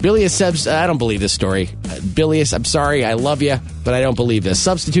 Bilius says, I don't believe this story. Bilius, I'm sorry, I love you, but I don't believe this.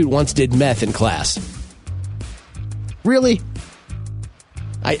 Substitute once did meth in class. Really?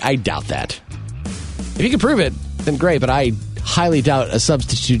 I doubt that. If you can prove it, then great, but I highly doubt a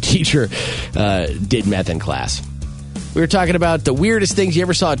substitute teacher did meth in class. We were talking about the weirdest things you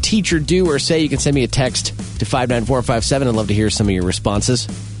ever saw a teacher do or say. You can send me a text to 59457. I'd love to hear some of your responses.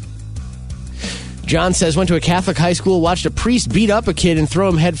 John says, went to a Catholic high school, watched a priest beat up a kid and throw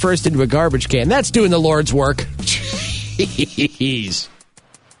him headfirst into a garbage can. That's doing the Lord's work. Jeez.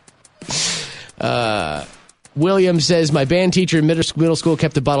 William says, my band teacher in middle school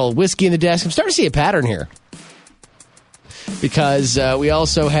kept a bottle of whiskey in the desk. I'm starting to see a pattern here. Because we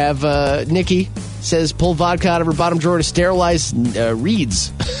also have Nikki says, pull vodka out of her bottom drawer to sterilize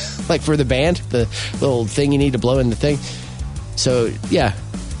reeds. Like for the band, the little thing you need to blow in the thing. So, yeah.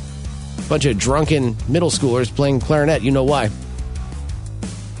 Bunch of drunken middle schoolers playing clarinet. You know why.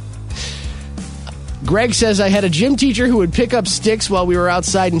 Greg says, I had a gym teacher who would pick up sticks while we were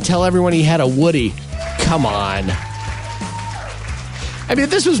outside and tell everyone he had a Woody. Come on. I mean,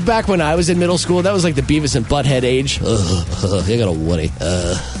 this was back when I was in middle school. That was like the Beavis and Butthead age. I got a Woody.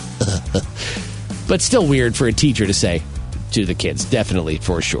 But still weird for a teacher to say to the kids. Definitely,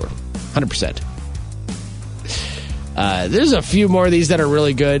 for sure. 100%. There's a few more of these that are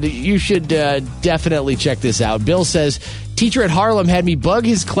really good. You should definitely check this out. Bill says, teacher at Harlem had me bug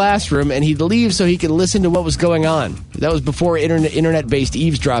his classroom and he'd leave so he could listen to what was going on. That was before internet-based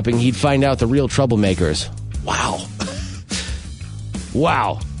eavesdropping. He'd find out the real troublemakers. Wow.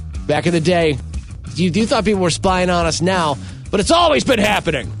 Wow. Back in the day, you thought people were spying on us now, but it's always been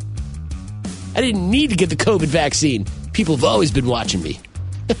happening. I didn't need to get the COVID vaccine. People have always been watching me.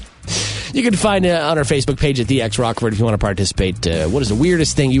 You can find it on our Facebook page at the X Rockford if you want to participate. What is the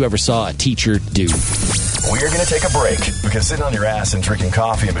weirdest thing you ever saw a teacher do? We're going to take a break because sitting on your ass and drinking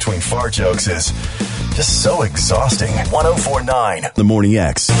coffee in between fart jokes is just so exhausting. 1049 The Morning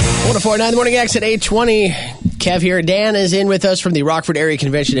X. 1049 The Morning X at 8:20. Kev here. Dan is in with us from the Rockford Area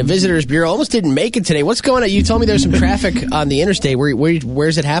Convention and Visitors Bureau. Almost didn't make it today. What's going on? You told me there's some traffic on the interstate.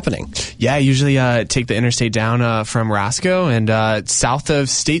 Where's it happening? Yeah, I usually take the interstate down from Roscoe, and south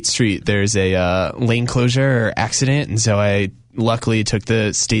of State Street, there's a lane closure or accident, and so I luckily took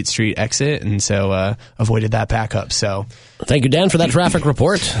the State Street exit, and so avoided that backup. So thank you, Dan, for that traffic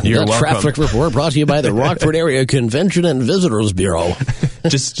report. You're welcome. Traffic report brought to you by the Rockford Area Convention and Visitors Bureau.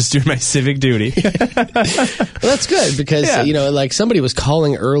 just doing my civic duty. Well, that's good because, like somebody was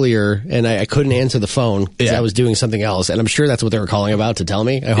calling earlier and I couldn't answer the phone because I was doing something else. And I'm sure that's what they were calling about to tell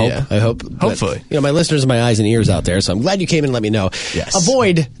me. I hope. Hopefully. But, my listeners are my eyes and ears out there. So I'm glad you came in and let me know. Yes.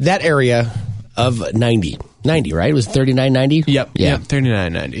 Avoid that area of 90. 90, right? It was 39.90? Yep.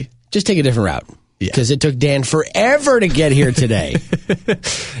 39.90. Just take a different route. Because it took Dan forever to get here today.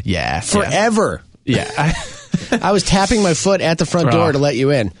 Forever. Yeah. I was tapping my foot at the front door to let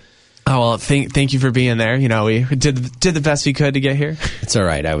you in. Oh, well, thank you for being there. We did the best we could to get here. It's all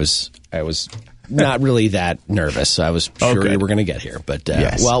right. I was not really that nervous. I was sure you were going to get here. But,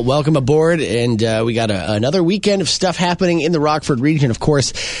 well, welcome aboard. And we got another weekend of stuff happening in the Rockford region. Of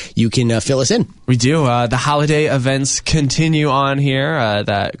course, you can fill us in. We do. The holiday events continue on here.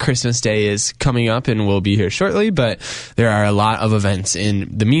 That Christmas Day is coming up and we'll be here shortly. But there are a lot of events in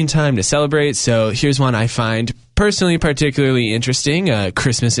the meantime to celebrate. So here's one I find personally particularly interesting.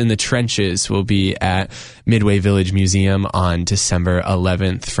 Christmas in the Trenches will be at Midway Village Museum on December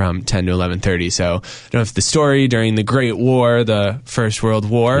 11th from 10 to 11:30. So I don't know if the story during the Great War, the First World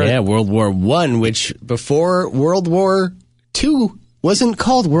War. Yeah, World War I, which before World War II wasn't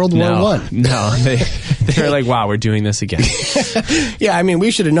called World War I. No, they were like, wow, we're doing this again. Yeah, I mean,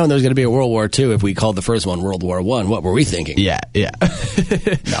 we should have known there was going to be a World War II if we called the first one World War I. What were we thinking? Yeah. No,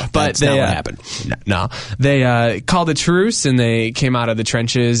 but that's not what happened. No. They called a truce and they came out of the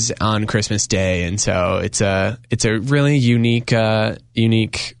trenches on Christmas Day. And so it's a really unique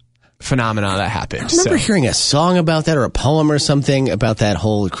phenomena that happened. I remember hearing a song about that or a poem or something about that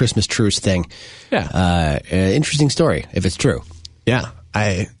whole Christmas truce thing. Yeah. Interesting story, if it's true. Yeah,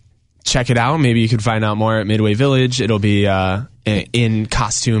 I check it out. Maybe you could find out more at Midway Village. It'll be in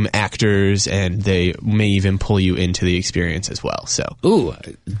costume actors, and they may even pull you into the experience as well. So, ooh,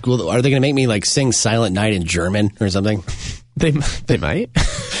 well, are they going to make me sing Silent Night in German or something? They might.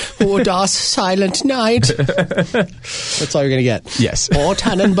 Oh, das Silent Night. That's all you're going to get. Yes. Oh,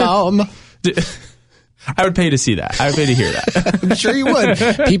 Tannenbaum. I would pay to see that. I would pay to hear that. I'm sure you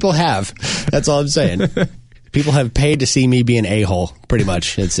would. People have. That's all I'm saying. People have paid to see me be an a-hole, pretty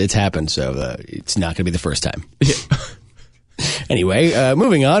much. It's happened, so it's not going to be the first time. Yeah. Anyway,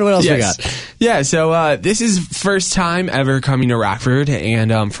 moving on. What else we got? Yeah, so this is first time ever coming to Rockford,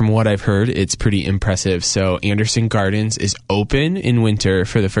 and from what I've heard, it's pretty impressive. So Anderson Gardens is open in winter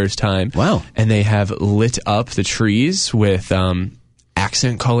for the first time. Wow. And they have lit up the trees with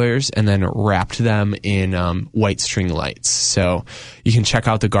accent colors and then wrapped them in white string lights. So you can check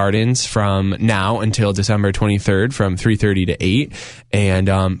out the gardens from now until December 23rd from 3:30 to 8.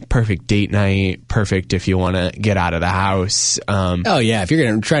 And perfect date night, perfect if you want to get out of the house. Oh, yeah. If you're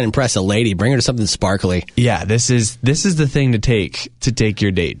going to try and impress a lady, bring her to something sparkly. Yeah, this is the thing to take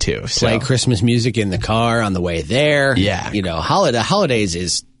your date to. Play Christmas music in the car on the way there. Yeah. Holidays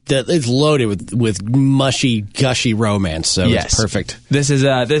is... It's loaded with mushy, gushy romance, so it's perfect. This is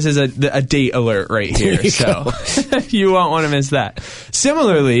a date alert right here, so you won't want to miss that.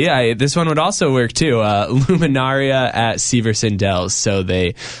 Similarly, this one would also work too. Luminaria at Severson Dells, so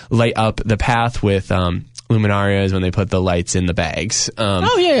they light up the path with luminarias when they put the lights in the bags.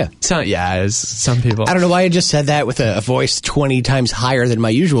 As some people. I don't know why I just said that with a voice 20 times higher than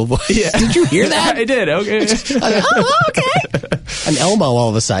my usual voice. Yeah. Did you hear that? I did. Okay. Okay. I'm Elmo all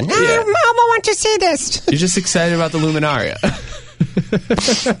of a sudden. Elmo wants to see this. You're just excited about the luminaria.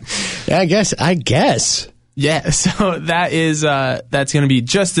 Yeah, I guess. Yeah, so that's going to be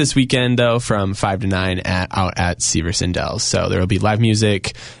just this weekend, though, from 5 to 9 out at Severson Dells. So there will be live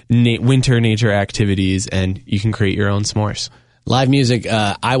music, winter nature activities, and you can create your own s'mores. Live music,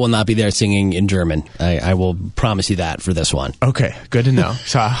 I will not be there singing in German. I will promise you that for this one. Okay, good to know.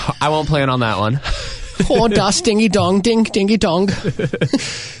 So I won't plan on that one. Oh, das dingy dong, ding, dingy dong.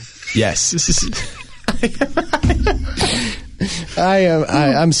 Yes.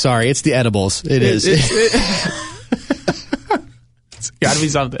 I'm sorry. It's the edibles. It's got to be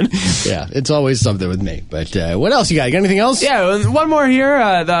something. Yeah, it's always something with me. But what else you got? You got anything else? Yeah, one more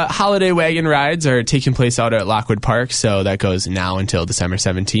here. The holiday wagon rides are taking place out at Lockwood Park, so that goes now until December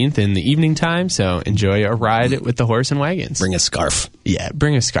 17th in the evening time. So enjoy a ride with the horse and wagons. Bring a scarf. Yeah,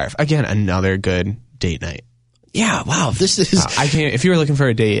 bring a scarf. Again, another good date night. Yeah, wow. This is. If you were looking for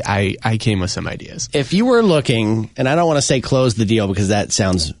a date, I came with some ideas. If you were looking, and I don't want to say close the deal because that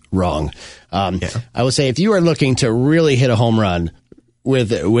sounds wrong. I would say if you are looking to really hit a home run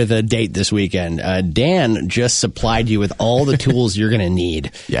with a date this weekend, Dan just supplied you with all the tools you're going to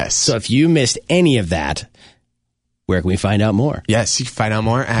need. Yes. So if you missed any of that, Where can we find out more? Yes, you can find out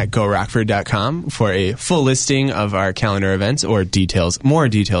more at GoRockford.com for a full listing of our calendar events or more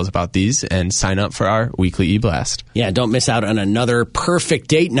details about these, and sign up for our weekly e-blast. Yeah, don't miss out on another perfect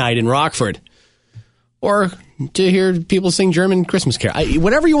date night in Rockford. Or to hear people sing German Christmas carol.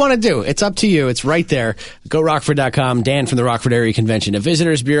 Whatever you want to do, it's up to you. It's right there. GoRockford.com. Dan from the Rockford Area Convention and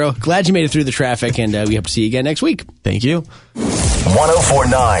Visitors Bureau. Glad you made it through the traffic, and we hope to see you again next week. Thank you.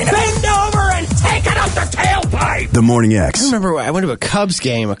 1049. Bend over and take it up the tailpipe! The Morning X. I remember I went to a Cubs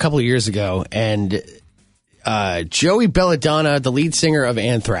game a couple of years ago, and Joey Belladonna, the lead singer of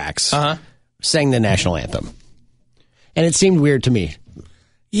Anthrax, sang the national anthem. And it seemed weird to me.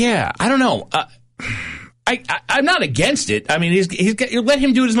 Yeah, I don't know. I'm not against it. I mean, he's got, you let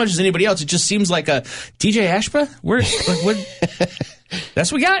him do it as much as anybody else. It just seems like a DJ Ashba.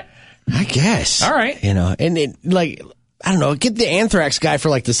 That's what we got. I guess. All right. And I don't know, get the Anthrax guy for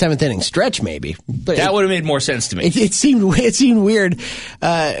like the 7th inning stretch, maybe. But that would have made more sense to me. It seemed weird.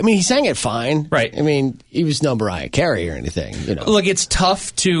 I mean, he sang it fine. Right. I mean, he was no Mariah Carey or anything. Look, it's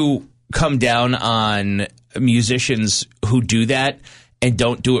tough to come down on musicians who do that and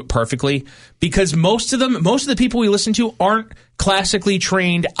don't do it perfectly, because most of the people we listen to aren't classically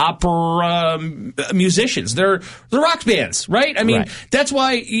trained opera musicians. They're rock bands, right? I mean, That's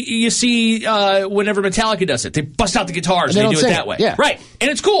why you see whenever Metallica does it, they bust out the guitars and they do it that way. Yeah. Right. And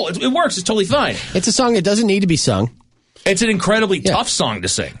it's cool. It works. It's totally fine. It's a song that doesn't need to be sung. It's an incredibly tough song to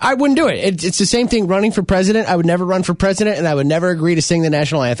sing. I wouldn't do it. It's the same thing running for president. I would never run for president, and I would never agree to sing the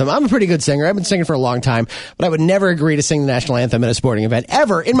national anthem. I'm a pretty good singer. I've been singing for a long time, but I would never agree to sing the national anthem at a sporting event,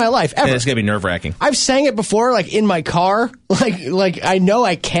 ever, in my life, ever. Yeah, it's going to be nerve-wracking. I've sang it before, like in my car. Like I know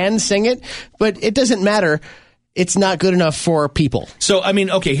I can sing it, but it doesn't matter. It's not good enough for people. So, I mean,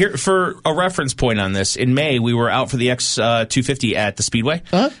 okay, here for a reference point on this, in May, we were out for the X250 at the Speedway,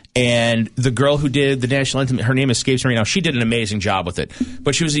 and the girl who did the national anthem, her name escapes me right now, she did an amazing job with it.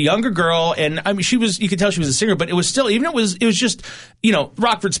 But she was a younger girl, and I mean, you could tell she was a singer, but it was still, even it was just,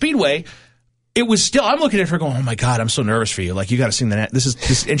 Rockford Speedway, it was still, I'm looking at her going, oh my God, I'm so nervous for you. Like, you got to sing that.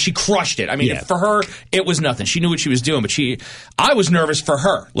 This, and she crushed it. I mean, for her, it was nothing. She knew what she was doing, but I was nervous for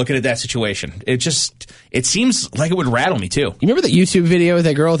her looking at that situation. It seems like it would rattle me too. You remember the YouTube video of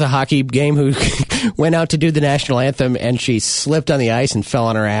that girl at the hockey game who went out to do the national anthem and she slipped on the ice and fell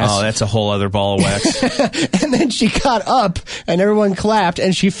on her ass? Oh, that's a whole other ball of wax. And then she got up and everyone clapped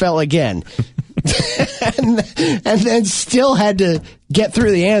and she fell again. and then still had to get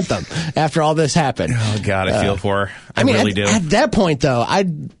through the anthem after all this happened. Oh, God, I feel for her. I mean, really do. At that point, though,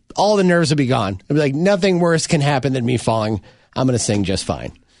 all the nerves would be gone. I'd be like, nothing worse can happen than me falling. I'm going to sing just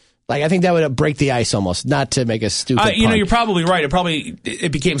fine. Like, I think that would break the ice almost, not to make a stupid pun. You're probably right.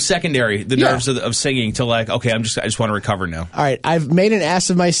 It became secondary, the nerves of singing, to like, okay, I just want to recover now. All right, I've made an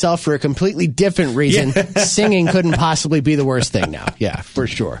ass of myself for a completely different reason. Singing couldn't possibly be the worst thing now. Yeah, for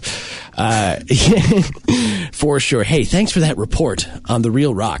sure. For sure. Hey, thanks for that report on the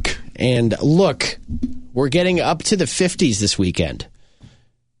Real Rock. And look, we're getting up to the 50s this weekend.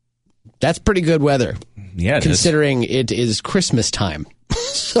 That's pretty good weather. Yeah, considering it is Christmas time.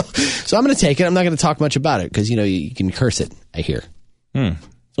 So I'm going to take it. I'm not going to talk much about it because, you can curse it, I hear. It's one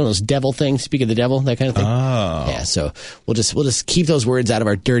of those devil things. Speak of the devil, that kind of thing. Oh. Yeah, so we'll just keep those words out of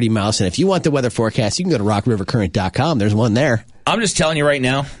our dirty mouths. And if you want the weather forecast, you can go to rockrivercurrent.com. There's one there. I'm just telling you right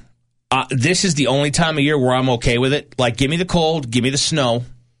now, this is the only time of year where I'm okay with it. Like, give me the cold, give me the snow,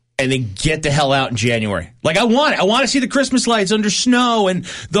 and then get the hell out in January. Like, I want it. I want to see the Christmas lights under snow and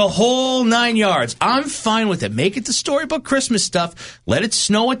the whole 9 yards. I'm fine with it. Make it the storybook Christmas stuff. Let it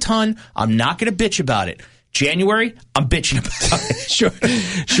snow a ton. I'm not going to bitch about it. January, I'm bitching about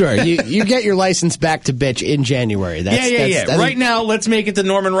it. Sure. You get your license back to bitch in January. Yeah. Right now, let's make it the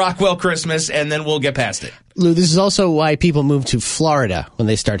Norman Rockwell Christmas, and then we'll get past it. Lou, this is also why people move to Florida when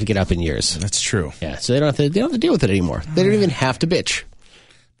they start to get up in years. That's true. Yeah, so they don't have to deal with it anymore. They don't even have to bitch.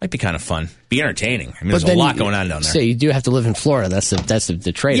 Might be kind of fun. Be entertaining. I mean, there's a lot going on down there. So you do have to live in Florida. That's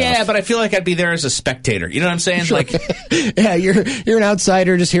the trade-off. Yeah, but I feel like I'd be there as a spectator. You know what I'm saying? Sure. Like, yeah, you're an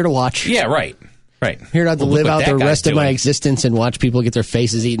outsider just here to watch. Yeah, right. Here to live out the rest of my existence and watch people get their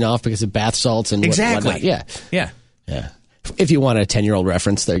faces eaten off because of bath salts and whatnot. Yeah. If you want a 10-year-old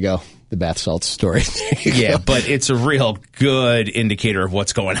reference, there you go. The bath salts story. Yeah, but it's a real good indicator of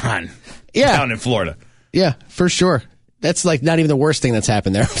what's going on down in Florida. Yeah, for sure. That's like not even the worst thing that's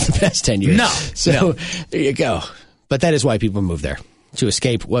happened there over the past 10 years. No. There you go. But that is why people move there, to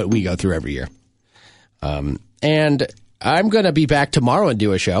escape what we go through every year. And I'm going to be back tomorrow and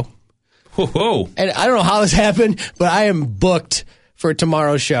do a show. Whoa. And I don't know how this happened, but I am booked for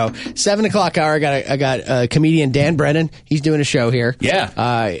tomorrow's show. 7 o'clock hour, I got comedian Dan Brennan. He's doing a show here.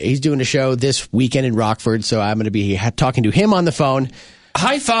 Yeah. He's doing a show this weekend in Rockford, so I'm going to be talking to him on the phone.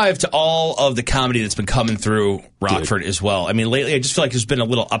 High five to all of the comedy that's been coming through Rockford as well. I mean, lately I just feel like there's been a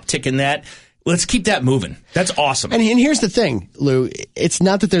little uptick in that. Let's keep that moving. That's awesome. And here's the thing, Lou. It's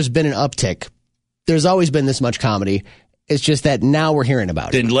not that there's been an uptick. There's always been this much comedy. It's just that now we're hearing about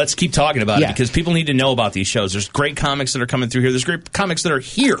it. Then let's keep talking about it because people need to know about these shows. There's great comics that are coming through here. There's great comics that are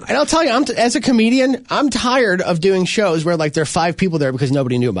here. And I'll tell you, as a comedian, I'm tired of doing shows where like there are 5 people there because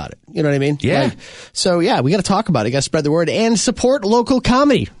nobody knew about it. You know what I mean? Yeah. We got to talk about it. Got to spread the word and support local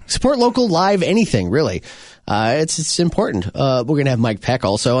comedy. Support local live anything, really. It's important. We're going to have Mike Peck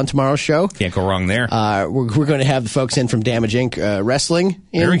also on tomorrow's show. Can't go wrong there. We're going to have the folks in from Damage Inc. Wrestling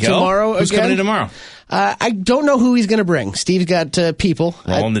in tomorrow. Who's coming in tomorrow? I don't know who he's going to bring. Steve's got people.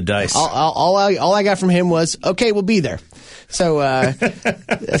 Rolling the dice. All I got from him was, okay, we'll be there. So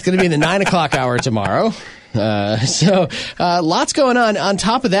that's going to be in the 9 o'clock hour tomorrow. Lots going on. On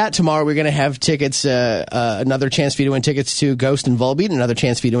top of that, tomorrow we're going to have tickets, another chance for you to win tickets to Ghost and Volbeat, another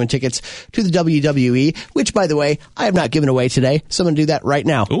chance for you to win tickets to the WWE, which, by the way, I have not given away today. So I'm going to do that right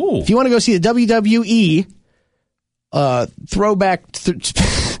now. Ooh. If you want to go see the WWE throwback...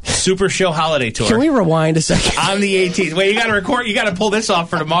 Super Show Holiday Tour. Can we rewind a second? On the 18th. Wait, you got to record. You got to pull this off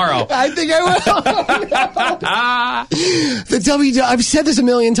for tomorrow. I think I will. I've said this a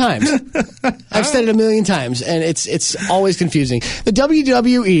million times. I've said it a million times, and it's always confusing. The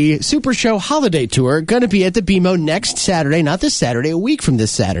WWE Super Show Holiday Tour going to be at the BMO next Saturday, not this Saturday, a week from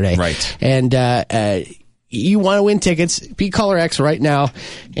this Saturday. Right. And you want to win tickets? Be caller X right now,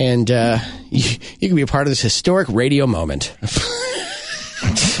 and you can be a part of this historic radio moment.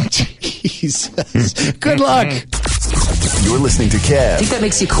 Jesus. Good luck. You're listening to Kev. Think that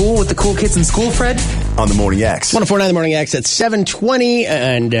makes you cool with the cool kids in school, Fred? On the Morning X. 104.9 The Morning X at 7:20,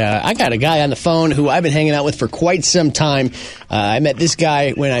 and I got a guy on the phone who I've been hanging out with for quite some time. I met this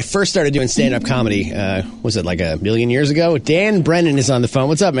guy when I first started doing stand-up comedy. Was it like a million years ago? Dan Brennan is on the phone.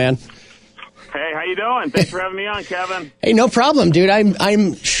 What's up, man? Hey, how you doing? Thanks for having me on, Kevin. Hey, no problem, dude.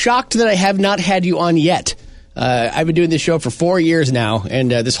 I'm shocked that I have not had you on yet. I've been doing this show for 4 years now,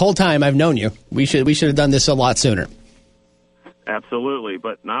 and this whole time I've known you. We should have done this a lot sooner. Absolutely,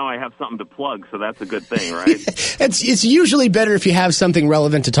 but now I have something to plug, so that's a good thing, right? It's usually better if you have something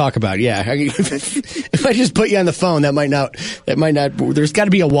relevant to talk about. Yeah, if I just put you on the phone, that might not. There's got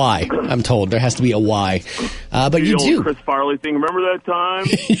to be a why. I'm told there has to be a why, but you do. Chris Farley thing. Remember that time?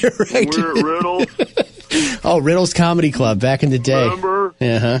 You're right. We were at Riddles. Oh, Riddles Comedy Club back in the day. Remember?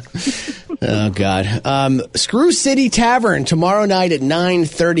 Oh God. Screw City Tavern tomorrow night at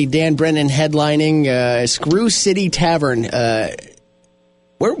 9:30. Dan Brennan headlining. Screw City Tavern.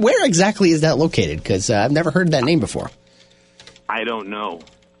 Where exactly is that located? Because I've never heard that name before. I don't know.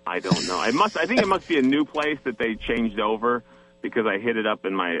 I think it must be a new place that they changed over because I hit it up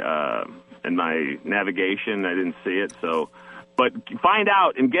in my navigation. I didn't see it, so. But find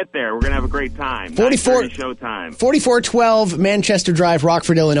out and get there. We're going to have a great time. 44 showtime. 4412 Manchester Drive,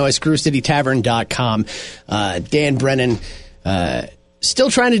 Rockford, Illinois, ScrewCityTavern.com. Dan Brennan, still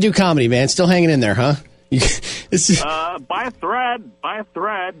trying to do comedy, man. Still hanging in there, huh? By a thread,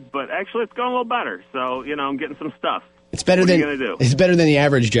 but actually it's going a little better. So, I'm getting some stuff. It's better than gonna do? It's better than the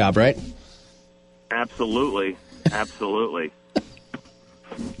average job, right? Absolutely.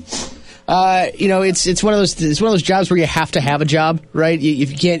 It's one of those jobs where you have to have a job, right?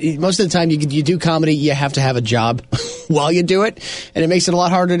 If you can't, most of the time you do comedy, you have to have a job while you do it, and it makes it a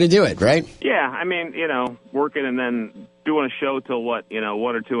lot harder to do it, right? Yeah, I mean, working and then doing a show till 1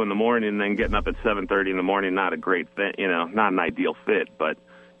 or 2 in the morning, and then getting up at 7:30 in the morning, not a great fit, not an ideal fit, but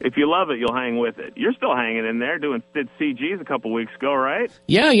if you love it, you'll hang with it. You're still hanging in there did CGs a couple weeks ago, right?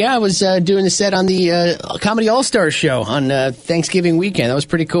 Yeah, I was doing a set on the Comedy All-Stars show on Thanksgiving weekend. That was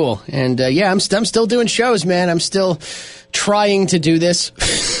pretty cool. And I'm still doing shows, man. I'm still trying to do this.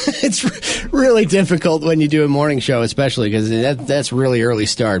 It's really difficult when you do a morning show, especially because that's really early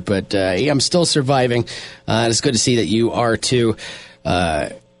start. But I'm still surviving. It's good to see that you are too.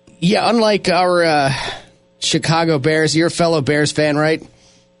 Unlike our Chicago Bears, you're a fellow Bears fan, right?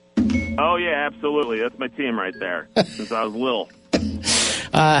 Oh, yeah, absolutely. That's my team right there since I was little.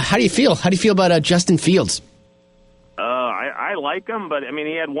 How do you feel? How do you feel about Justin Fields? I like him, but, I mean,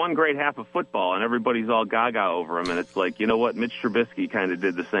 he had one great half of football, and everybody's all gaga over him. And it's like, you know what? Mitch Trubisky kind of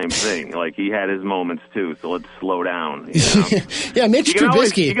did the same thing. Like, he had his moments, too, so let's slow down. Yeah, Mitch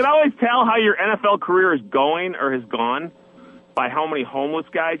Trubisky. You can always tell how your NFL career is going or has gone by how many homeless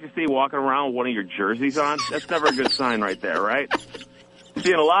guys you see walking around with one of your jerseys on. That's never a good sign right there, right?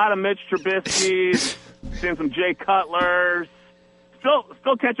 Seeing a lot of Mitch Trubisky's, seeing some Jay Cutlers,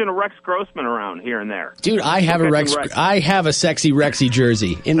 still catching a Rex Grossman around here and there. Dude, I have I have a sexy Rexy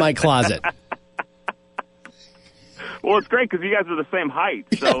jersey in my closet. Well, it's great because you guys are the same height,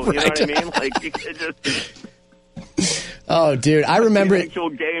 so you know what I mean. Like, it just. Oh, dude, I remember an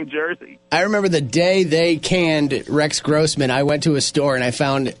actual game jersey. I remember the day they canned Rex Grossman. I went to a store and I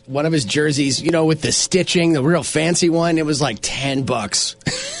found one of his jerseys, with the stitching, the real fancy one. It was like $10.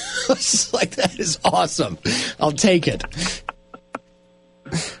 I was like, that is awesome. I'll take it.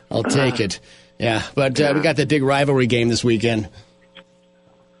 Yeah, but we got the big rivalry game this weekend.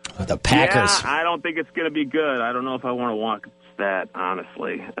 The Packers. Yeah, I don't think it's going to be good. I don't know if I want to watch that,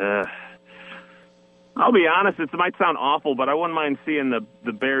 honestly. I'll be honest, it might sound awful, but I wouldn't mind seeing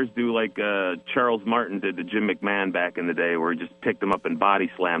the Bears do like Charles Martin did to Jim McMahon back in the day, where he just picked him up and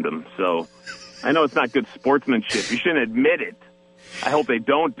body slammed him. So I know it's not good sportsmanship. You shouldn't admit it. I hope they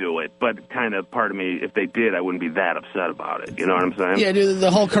don't do it, but kind of part of me, if they did, I wouldn't be that upset about it. You know what I'm saying? Yeah, dude,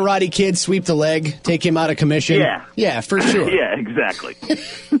 the whole Karate Kid, sweep the leg, take him out of commission. Yeah. Yeah, for sure. Yeah, exactly.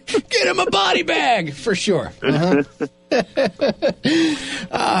 Get him a body bag, for sure. Uh-huh.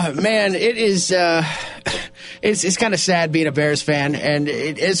 Man, it is. It's kind of sad being a Bears fan, and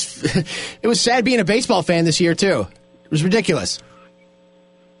it was sad being a baseball fan this year too. It was ridiculous.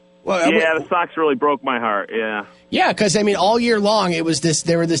 Well, yeah, the Sox really broke my heart. Yeah. Yeah, because all year long it was this.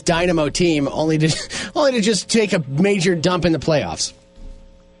 They were this dynamo team, only to just take a major dump in the playoffs.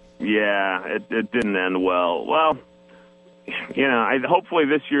 Yeah, it didn't end well. Well, hopefully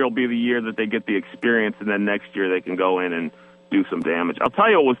this year will be the year that they get the experience, and then next year they can go in and do some damage. I'll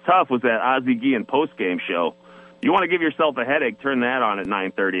tell you what was tough was that Ozzie Guillen post-game show. You want to give yourself a headache, turn that on at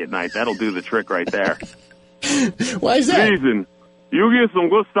 9:30 at night. That'll do the trick right there. Why is that? Listen, you get some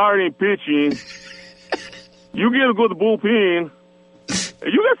good starting pitching. You get a good bullpen.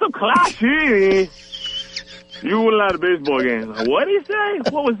 You get some class hitting. You win a lot of baseball games. What did he say?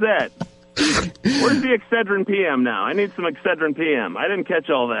 What was that? Where's the Excedrin PM now? I need some Excedrin PM. I didn't catch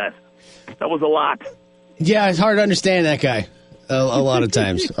all that. That was a lot. Yeah, it's hard to understand that guy a lot of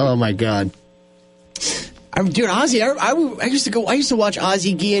times. Oh, my God. Dude, Ozzie, I used to watch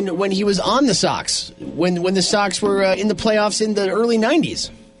Ozzie Guillen when he was on the Sox, when the Sox were in the playoffs in the early 90s.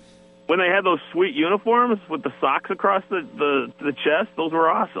 When they had those sweet uniforms with the socks across the chest, those were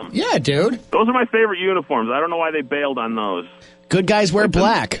awesome. Yeah, dude. Those are my favorite uniforms. I don't know why they bailed on those. Good guys wear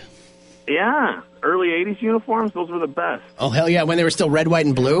black. Yeah. Early 80s uniforms, those were the best. Oh, hell yeah. When they were still red, white,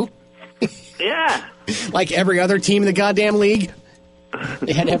 and blue? Yeah. Like every other team in the goddamn league?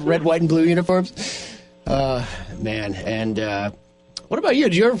 They had to have red, white, and blue uniforms? Man. And what about you?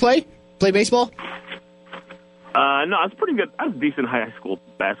 Did you ever play baseball? No, I was pretty good. I was a decent high school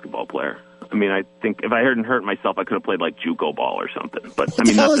basketball player. I mean, I think if I hadn't hurt myself, I could have played like JUCO ball or something. But,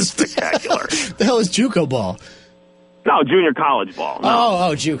 nothing spectacular. The hell is JUCO ball? No, junior college ball. No.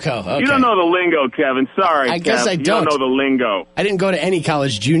 Oh, JUCO. Okay. You don't know the lingo, Kevin. Sorry, I guess I don't. You don't know the lingo. I didn't go to any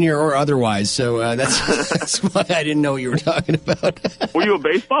college, junior or otherwise, so that's why I didn't know what you were talking about. Were you a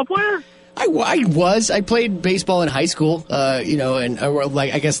baseball player? I was. I played baseball in high school, and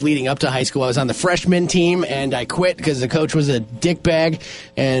I guess leading up to high school, I was on the freshman team, and I quit because the coach was a dickbag,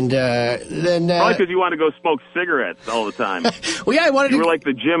 and then... Probably because you wanted to go smoke cigarettes all the time. Well, yeah, I wanted to... You were like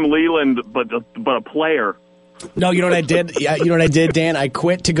the Jim Leland, but a player. No, you know what I did? Yeah, you know what I did, Dan? I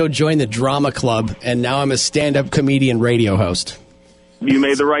quit to go join the drama club, and now I'm a stand-up comedian radio host. You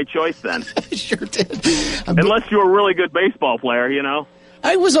made the right choice then. I sure did. Unless you were a really good baseball player,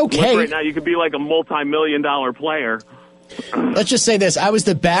 I was okay. Right now, you could be like a multi-million-dollar player. Let's just say this. I was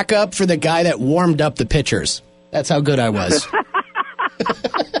the backup for the guy that warmed up the pitchers. That's how good I was.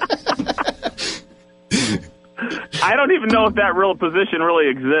 I don't even know if that real position really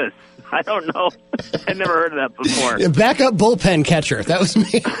exists. I don't know. I never heard of that before. The backup bullpen catcher. That was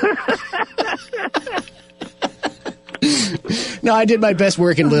me. No, I did my best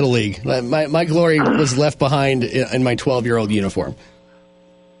work in Little League. My glory was left behind in my 12-year-old uniform.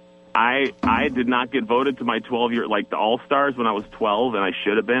 I did not get voted to my 12-year, like the All-Stars when I was 12, and I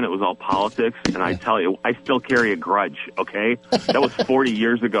should have been. It was all politics, and I tell you, I still carry a grudge, okay? That was 40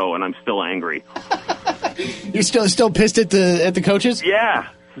 years ago, and I'm still angry. You're still pissed at the coaches? Yeah.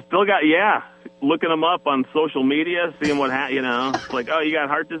 Looking them up on social media, seeing what it's like, oh, you got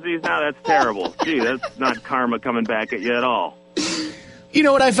heart disease now? That's terrible. Gee, that's not karma coming back at you at all. You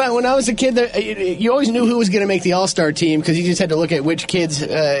know what I found when I was a kid? You always knew who was going to make the All-Star team because you just had to look at which kids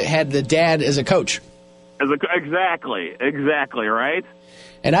had the dad as a coach. Exactly, right?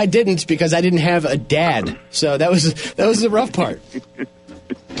 And I didn't because I didn't have a dad, so that was the rough part.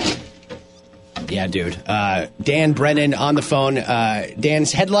 Yeah, dude. Dan Brennan on the phone.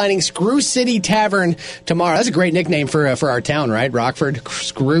 Dan's headlining Screw City Tavern tomorrow. That's a great nickname for our town, right? Rockford,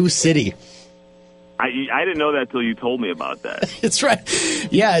 Screw City. I didn't know that till you told me about that. That's right.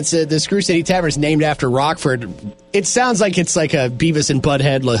 Yeah, it's the Screw City Tavern is named after Rockford. It sounds like it's like a Beavis and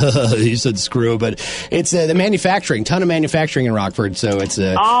Butthead. Like, you said screw, but it's the manufacturing. Ton of manufacturing in Rockford, so it's.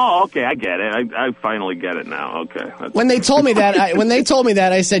 Oh, okay, I get it. I finally get it now. Okay. When they told me that,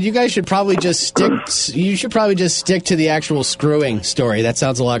 I said you guys should probably just stick. You should probably just stick to the actual screwing story. That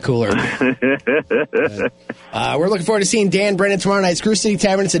sounds a lot cooler. We're looking forward to seeing Dan Brennan tomorrow night. Screw City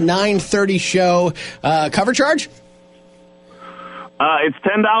Tavern. It's a 9:30 show. Cover charge? It's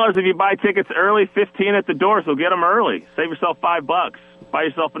 $10 if you buy tickets early, $15 at the door, so get them early. Save yourself $5. Buy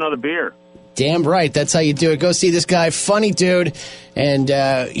yourself another beer. Damn right. That's how you do it. Go see this guy. Funny dude. And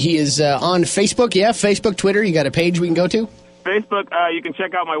he is on Facebook. Yeah, Facebook, Twitter. You got a page we can go to? Facebook, you can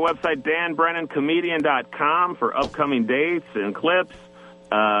check out my website, danbrennancomedian.com, for upcoming dates and clips.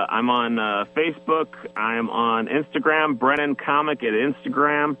 I'm on Facebook. I'm on Instagram, Brennan Comic at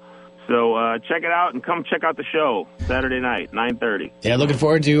Instagram. So check it out and come check out the show Saturday night, 9:30. Yeah, looking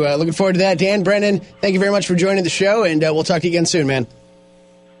forward to that. Dan Brennan, thank you very much for joining the show, and we'll talk to you again soon, man.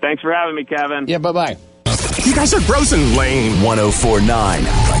 Thanks for having me, Kevin. Yeah, bye-bye. You guys are gross and lame. 104.9.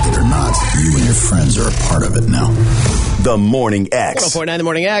 Like it or not, you and your friends are a part of it now. The Morning X. 104.9 The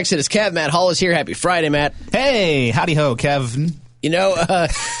Morning X. It is Kev. Matt Hall is here. Happy Friday, Matt. Hey, howdy ho, Kevin. You know,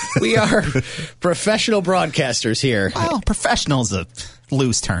 we are professional broadcasters here. Well, professional's a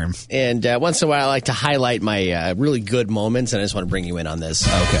loose term. And once in a while, I like to highlight my really good moments, and I just want to bring you in on this.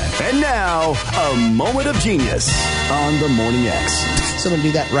 Okay. And now, a moment of genius on The Morning X. Someone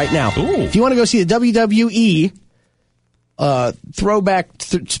do that right now. Ooh. If you want to go see the WWE throwback...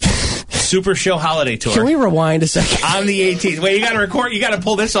 Super Show Holiday Tour. Can we rewind a second? On the 18th. Wait, you got to record. You got to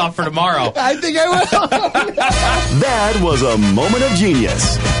pull this off for tomorrow. I think I will. That was a moment of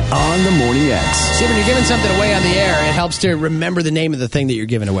genius on The Morning X. See, when you're giving something away on the air, it helps to remember the name of the thing that you're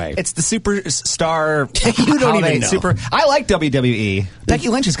giving away. It's the Superstar. You don't even know. I like WWE. Becky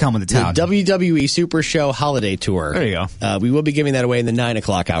Lynch is coming to town. The WWE Super Show Holiday Tour. There you go. We will be giving that away in the 9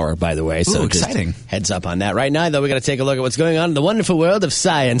 o'clock hour, by the way. So Ooh, exciting. Heads up on that. Right now, though, we got to take a look at what's going on in the wonderful world of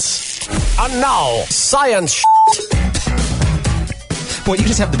science. And now, science. Boy, you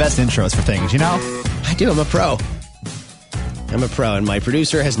just have the best intros for things, you know? I do. I'm a pro, and my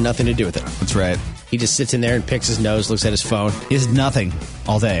producer has nothing to do with it. That's right. He just sits in there and picks his nose, looks at his phone. He does nothing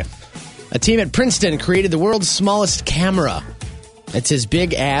all day. A team at Princeton created the world's smallest camera. It's as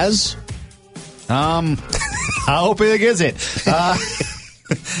big as... How big is it?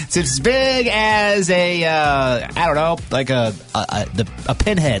 It's as big as I don't know, like a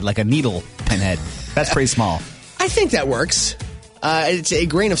pinhead, like a needle pinhead. That's pretty small. I think that works. It's a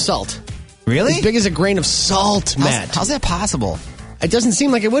grain of salt. Really? As big as a grain of salt, Matt. How's that possible? It doesn't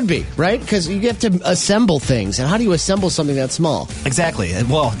seem like it would be, right? Because you have to assemble things. And how do you assemble something that small? Exactly.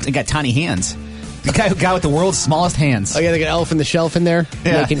 Well, they got tiny hands. The guy with the world's smallest hands. Oh, yeah, they got Elf in the Shelf in there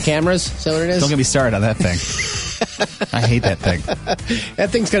making cameras? Is that what it is? Don't get me started on that thing. I hate that thing.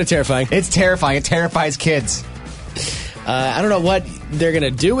 That thing's kind of terrifying. It's terrifying. It terrifies kids. I don't know what they're going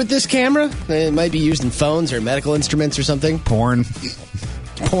to do with this camera. It might be used in phones or medical instruments or something. Porn.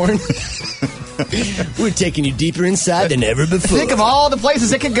 We're taking you deeper inside than ever before. Think of all the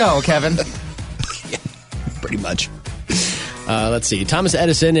places it could go, Kevin. Yeah, pretty much. Let's see. Thomas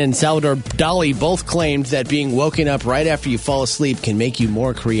Edison and Salvador Dali both claimed that being woken up right after you fall asleep can make you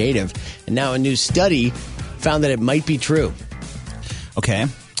more creative. And now a new study found that it might be true. Okay.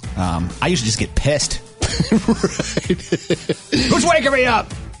 I usually just get pissed. Right. Who's waking me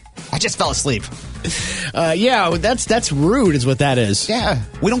up? I just fell asleep. Yeah, that's rude is what that is. Yeah.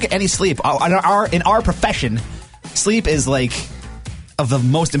 We don't get any sleep. In our profession, sleep is like of the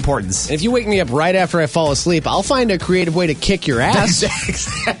most importance. And if you wake me up right after I fall asleep, I'll find a creative way to kick your ass.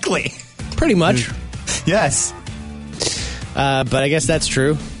 Exactly. Pretty much. Yes. But I guess that's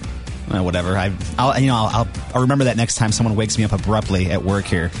true. Whatever. I'll remember that next time someone wakes me up abruptly at work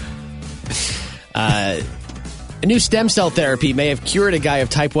here. A new stem cell therapy may have cured a guy of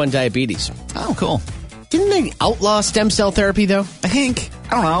type 1 diabetes. Oh, cool. Didn't they outlaw stem cell therapy, though? I think.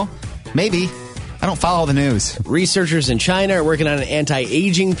 I don't know. Maybe. I don't follow the news. Researchers in China are working on an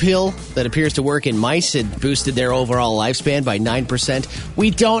anti-aging pill that appears to work in mice. It boosted their overall lifespan by 9%.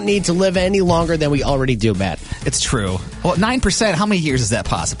 We don't need to live any longer than we already do, Matt. It's true. Well, 9%, how many years is that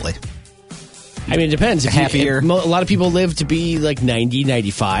possibly? I mean, it depends. Half a year. A lot of people live to be like 90,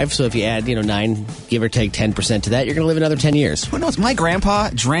 95. So if you add, 9, give or take 10% to that, you're going to live another 10 years. Who knows? My grandpa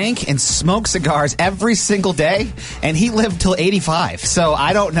drank and smoked cigars every single day, and he lived till 85. So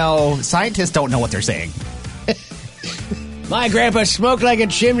I don't know. Scientists don't know what they're saying. My grandpa smoked like a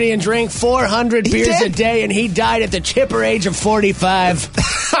chimney and drank 400 beers a day, and he died at the chipper age of 45.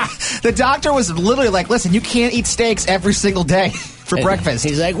 The doctor was literally like, listen, you can't eat steaks every single day for breakfast.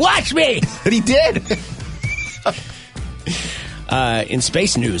 He's like, watch me! And he did. In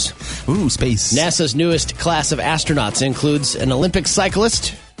space news. Ooh, space. NASA's newest class of astronauts includes an Olympic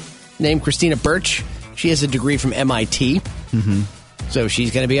cyclist named Christina Birch. She has a degree from MIT. Mm-hmm. So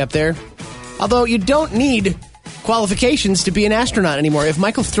she's going to be up there. Although you don't need qualifications to be an astronaut anymore. If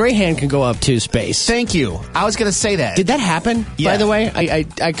Michael Strahan can go up to space. Thank you. I was going to say that. Did that happen, by the way?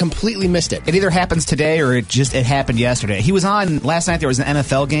 I completely missed it. It either happens today or it happened yesterday. He was on, last night there was an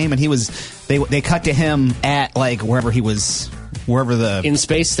NFL game, and they cut to him at, like, wherever he was, wherever the... In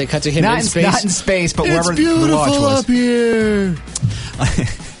space? They cut to him in space? Not in space, but wherever the watch was. It's beautiful up here.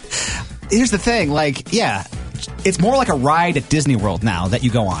 Here's the thing, like, yeah... It's more like a ride at Disney World now that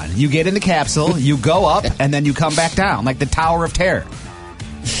you go on. You get in the capsule, you go up, and then you come back down, like the Tower of Terror.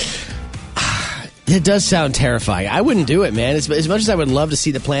 It does sound terrifying. I wouldn't do it, man. As much as I would love to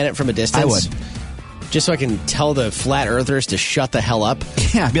see the planet from a distance. I would. Just so I can tell the flat earthers to shut the hell up.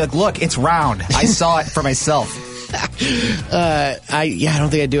 Yeah, I'd be like, look, it's round. I saw it for myself. I don't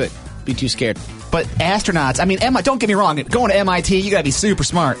think I'd do it. Be too scared. But astronauts, I mean, don't get me wrong, going to MIT, you gotta be super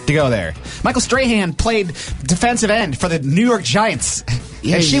smart to go there. Michael Strahan played defensive end for the New York Giants.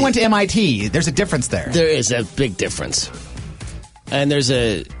 Yeah, and she went to MIT. There's a difference there. There is a big difference. And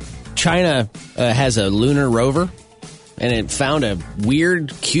China has a lunar rover, and it found a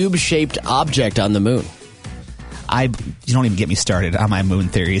weird cube-shaped object on the moon. You don't even get me started on my moon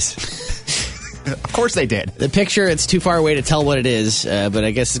theories. Of course they did. The picture, it's too far away to tell what it is, but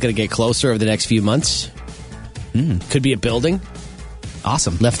I guess it's going to get closer over the next few months. Could be a building.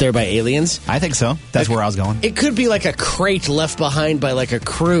 Awesome. Left there by aliens. I think so. That's where I was going. It could be like a crate left behind by like a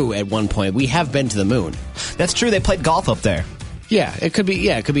crew at one point. We have been to the moon. That's true. They played golf up there. Yeah, it could be.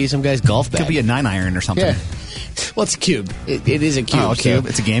 Yeah, it could be some guy's golf bag. Could be a 9-iron or something. Yeah. Well, it's a cube. It is a cube. Oh, a cube.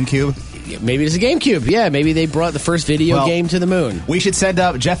 It's a game cube. Maybe it's a GameCube. Yeah, maybe they brought the first video game to the moon. We should send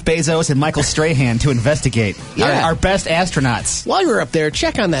up Jeff Bezos and Michael Strahan to investigate. Yeah. Our best astronauts. While you're up there,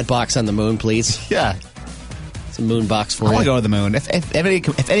 check on that box on the moon, please. Yeah. It's a moon box for you. I want to go to the moon. If anybody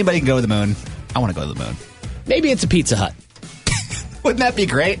can go to the moon, I want to go to the moon. Maybe it's a Pizza Hut. Wouldn't that be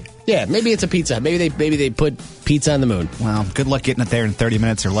great? Yeah, maybe it's a Pizza Hut. Maybe they put pizza on the moon. Well, good luck getting it there in 30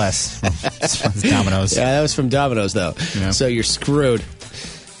 minutes or less. It's Domino's. Yeah, that was from Domino's, though. Yeah. So you're screwed.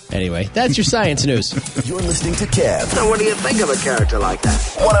 Anyway, that's your science news. You're listening to Kev. Now, what do you think of a character like that?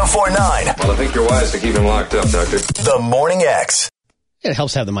 104.9. Well, I think you're wise to keep him locked up, Doctor. The Morning X. It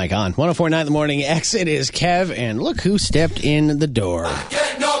helps have the mic on. 104.9 The Morning X. It is Kev, and look who stepped in the door.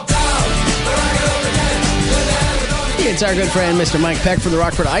 It's our good friend, Mr. Mike Peck from the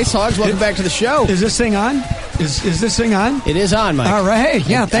Rockford Ice Hogs. Welcome back to the show. Is this thing on? Is this thing on? It is on, Mike. All right.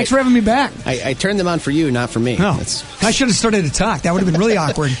 Hey, yeah, thanks for having me back. I turned them on for you, not for me. No. I should have started to talk. That would have been really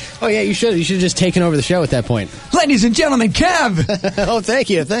awkward. Oh, yeah, you should. You should have just taken over the show at that point. Ladies and gentlemen, Kev! Oh,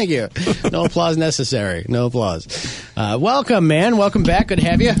 thank you. No applause necessary. No applause. Welcome, man. Welcome back. Good to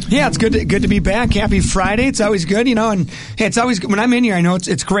have you. Yeah, it's good to be back. Happy Friday. It's always good, and hey, it's always good. When I'm in here, I know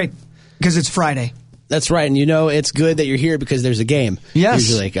it's great because it's Friday. That's right, and it's good that you're here because there's a game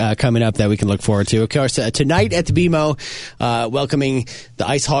usually coming up that we can look forward to. Of course, tonight at the BMO, welcoming the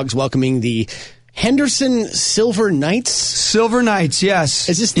Ice Hogs, welcoming the Henderson Silver Knights. Silver Knights, yes.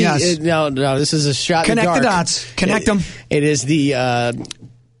 Is this the... Yes. No, this is a shot in the dark. Connect the dots. Connect them. It is the...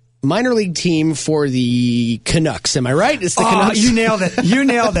 minor league team for the Canucks. Am I right? It's the Canucks. You nailed it. You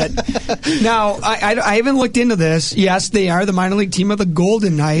nailed it. Now, I haven't looked into this. Yes, they are the minor league team of the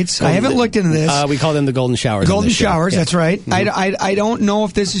Golden Knights. I haven't looked into this. We call them the Golden Showers. Golden Showers, that's right. Mm-hmm. I don't know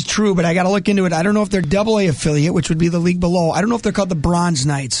if this is true, but I got to look into it. I don't know if they're AA affiliate, which would be the league below. I don't know if they're called the Bronze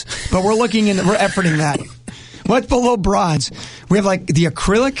Knights, but we're efforting that. What's below bronze? We have like the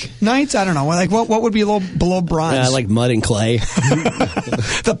acrylic Knights. I don't know. Like what would be below bronze? Like mud and clay.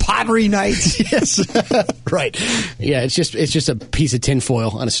 The pottery Knights. Yes, right. Yeah, it's just a piece of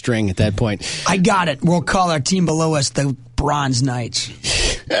tinfoil on a string at that point. I got it. We'll call our team below us the Bronze Knights.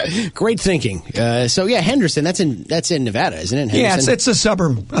 Great thinking. So yeah, Henderson. That's in Nevada, isn't it? Henderson? Yeah, it's a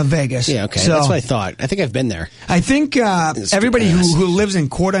suburb of Vegas. Yeah, okay. So, that's what I thought. I think I've been there. I think everybody who lives in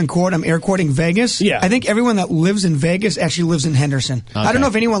quote unquote, I'm air quoting Vegas. Yeah. I think everyone that lives in Vegas actually lives in Henderson. Okay. I don't know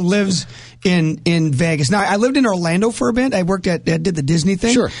if anyone lives in Vegas. Now, I lived in Orlando for a bit. I did the Disney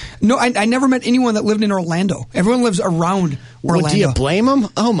thing. Sure. No, I never met anyone that lived in Orlando. Everyone lives around Orlando. Well, do you blame them?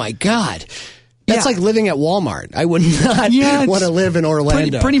 Oh my God. That's like living at Walmart. I would not want to live in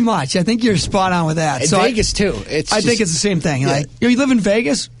Orlando. Pretty much. I think you're spot on with that. So Vegas, too. I think it's the same thing. Yeah. Like, you live in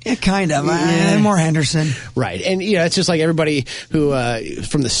Vegas? Yeah, kind of. More Henderson. Right. And, it's just like everybody who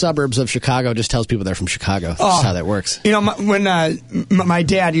from the suburbs of Chicago just tells people they're from Chicago. That's just how that works. When my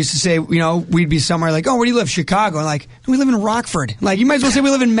dad used to say, we'd be somewhere like, oh, where do you live? Chicago. And like, we live in Rockford. Like, you might as well say we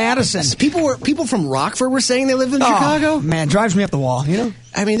live in Madison. People from Rockford were saying they lived in Chicago? Man, drives me up the wall,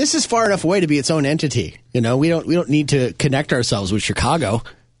 I mean, this is far enough away to be its own entity. We don't need to connect ourselves with Chicago.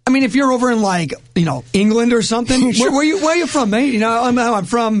 I mean, if you're over in England or something, Sure. where are you from, mate? I'm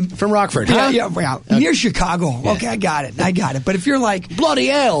from Rockford. Huh? Yeah, okay. Near Chicago. Yeah. Okay, I got it. But if you're like bloody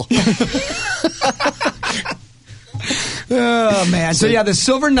hell. Oh man. So yeah, the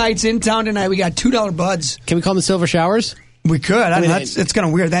Silver Knights in town tonight. We got $2 buds. Can we call them the Silver Showers? We could. I mean, it's kind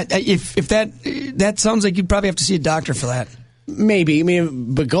of weird. That if that sounds like you'd probably have to see a doctor for that. Maybe. I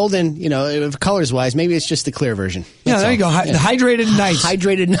mean, but golden, colors wise, maybe it's just the clear version. That's there you go. The hydrated Knights.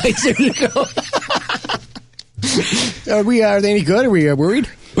 Hydrated Knights. There you go. Are they any good? Are we worried?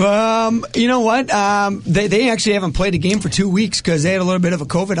 You know what? They actually haven't played a game for 2 weeks because they had a little bit of a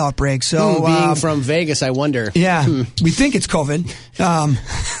COVID outbreak. So being from Vegas, I wonder. Yeah, we think it's COVID.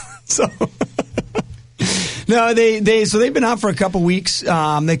 So. No, they've been out for a couple weeks.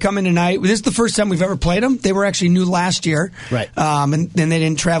 They come in tonight. This is the first time we've ever played them. They were actually new last year, right? And they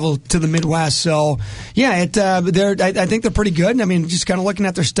didn't travel to the Midwest. So yeah, I think they're pretty good. I mean, just kind of looking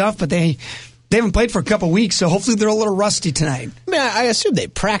at their stuff, but they haven't played for a couple weeks, so hopefully they're a little rusty tonight. I assume they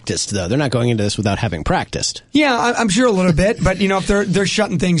practiced though. They're not going into this without having practiced. Yeah, I'm sure a little bit, but if they're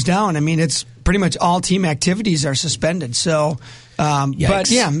shutting things down, I mean, it's pretty much all team activities are suspended. So.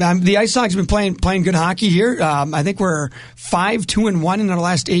 But yeah, the Ice Dogs have been playing good hockey here. I think we're 5-2-1 in our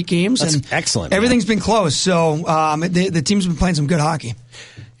last 8 games. That's and excellent. Everything's been close. So the team's been playing some good hockey.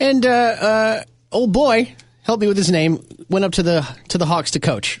 And old boy, help me with his name, went up to the Hawks to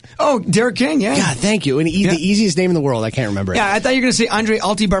coach. Oh, Derek King, yeah. God, thank you. And the easiest name in the world. I can't remember it. Yeah, I thought you were going to say Andre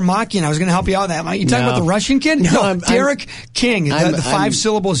Altibarmakian. I was going to help you out with that. You talking about the Russian kid? No, Derek King. The 5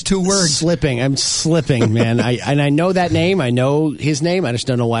 syllables, 2 words. I'm slipping, man. I know that name. I know his name. I just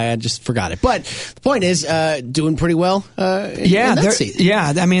don't know why I just forgot it. But the point is, doing pretty well. Yeah,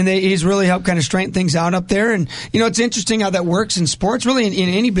 I mean, he's really helped kind of straighten things out up there. And, it's interesting how that works in sports. Really, in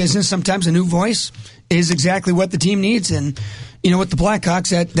any business, sometimes a new voice is exactly what the team needs. And, with the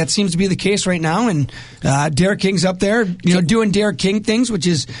Blackhawks, that seems to be the case right now. And Derek King's up there, doing Derek King things, which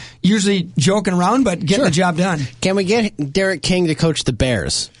is usually joking around, but getting the job done. Can we get Derek King to coach the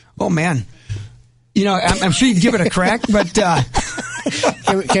Bears? Oh, man. I'm sure you'd give it a crack, but...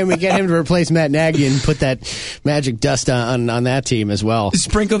 Can we get him to replace Matt Nagy and put that magic dust on that team as well?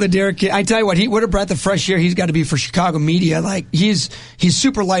 Sprinkle the Derek King. I tell you what, he would have brought the fresh air he's got to be for Chicago media. Like he's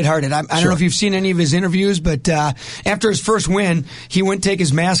super lighthearted. I don't know if you've seen any of his interviews, but after his first win, he wouldn't take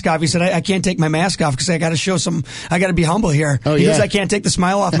his mask off. He said, "I can't take my mask off because I got to show I got to be humble here." Oh, he goes, "I can't take the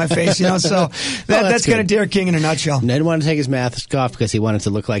smile off my face." So that's kind of Derek King in a nutshell. He didn't want to take his mask off because he wanted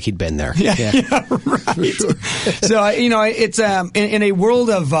to look like he'd been there. Yeah, right. Sure. So it's in a world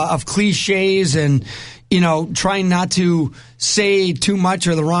of cliches and trying not to say too much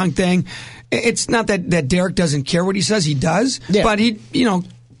or the wrong thing. It's not that Derek doesn't care what he says; he does. Yeah. But he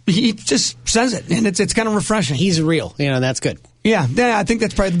just says it, and it's kind of refreshing. He's real, that's good. Yeah, I think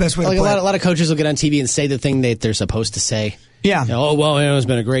that's probably the best way to play it. A lot of coaches will get on TV and say the thing that they're supposed to say. Yeah. It's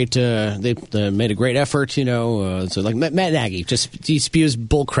been a great. They made a great effort. So like Matt Nagy, he spews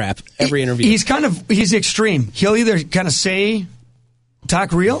bull crap every interview. He's extreme. He'll either kind of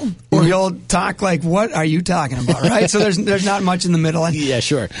talk real, or he'll talk like, what are you talking about, right? So there's not much in the middle. And, yeah,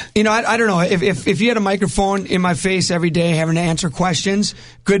 sure. I don't know. If you had a microphone in my face every day having to answer questions,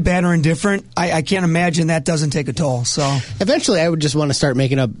 good, bad, or indifferent, I can't imagine that doesn't take a toll. So eventually I would just want to start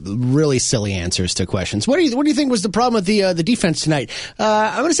making up really silly answers to questions. What do you think was the problem with the defense tonight?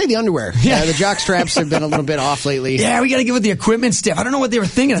 I'm going to say the underwear. Yeah. The jock straps have been a little bit off lately. Yeah, we got to give it the equipment stiff. I don't know what they were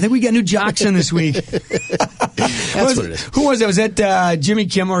thinking. I think we got new jocks in this week. That's what it is. Who was it? Was that Jimmy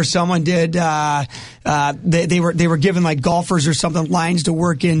Kimmel or someone did? They were given like golfers or something lines to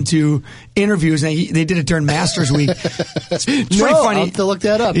work into interviews, and they did it during Masters Week. It's pretty funny. I'll have to look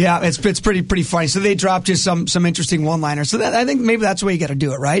that up. Yeah, it's pretty funny. So they dropped just some interesting one-liners. So I think maybe that's the way you got to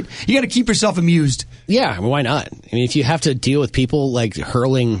do it, right? You got to keep yourself amused. Yeah, well, why not? I mean, if you have to deal with people like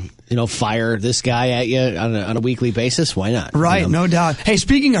hurling, fire this guy at you on a weekly basis, why not? Right, no doubt. Hey,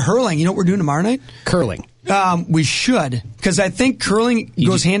 speaking of hurling, you know what we're doing tomorrow night? Curling. We should, because I think curling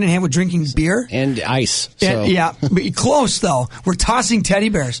goes hand in hand with drinking beer and ice. So. Yeah, but close though. We're tossing teddy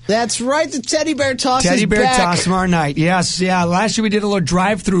bears. That's right. The teddy bear toss. Teddy is bear back. toss tomorrow night. Yes, yeah. Last year we did a little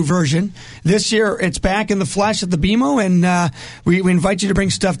drive-through version. This year it's back in the flesh at the BMO, and we invite you to bring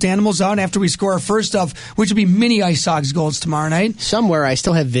stuffed animals out after we score our first of, which will be mini Ice Sox goals tomorrow night. Somewhere I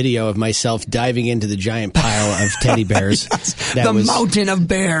still have video of myself diving into the giant pile of teddy bears. Yes, the mountain of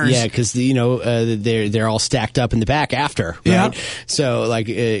bears. Yeah, because they're all stacked up in the back after, right? Yeah. So, like,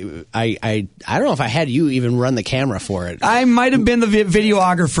 I don't know if I had you even run the camera for it. I might have been the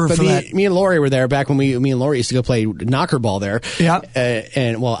videographer for that. Me and Lori were there back when me and Lori used to go play knocker ball there. Yeah.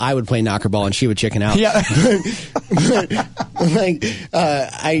 And I would play knocker ball and she would chicken out. Yeah.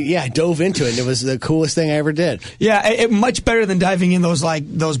 I dove into it and it was the coolest thing I ever did. Yeah, much better than diving in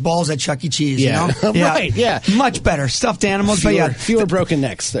those balls at Chuck E. Cheese. Yeah. You know? Right. Yeah. Much better. Stuffed animals. Fewer broken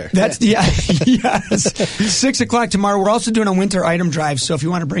necks there. That's yes. 6 o'clock tomorrow. We're also doing a winter item drive. So if you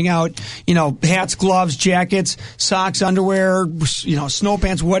want to bring out, hats, gloves, jackets, socks, underwear, snow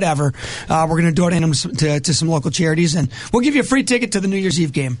pants, whatever, we're going to donate them to some local charities, and we'll give you a free ticket to the New Year's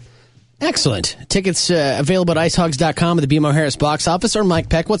Eve game. Excellent. Tickets available at icehogs.com at the BMO Harris box office. Or Mike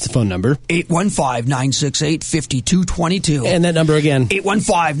Peck, what's the phone number? 815-968-5222. And that number again?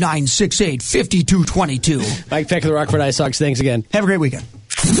 815-968-5222. Mike Peck of the Rockford Ice Hogs. Thanks again. Have a great weekend.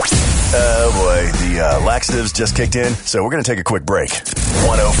 Oh, boy. The laxatives just kicked in, so we're going to take a quick break.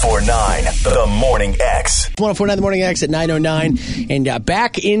 104.9 The Morning X. 104.9 The Morning X at 9:09. And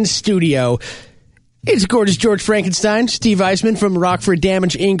back in studio, it's Gorgeous George Frankenstein, Steve Eisman from Rockford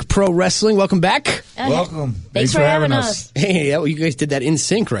Damage Inc Pro Wrestling. Welcome back. Welcome. Thanks for having us. Hey, you guys did that in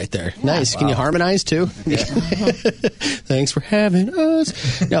sync right there. Yeah, nice. Wow. Can you harmonize too? Yeah. Thanks for having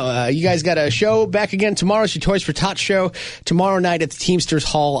us. No, you guys got a show back again tomorrow. It's your Toys for Tots show tomorrow night at the Teamsters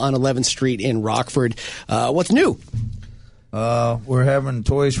Hall on 11th Street in Rockford. What's new? We're having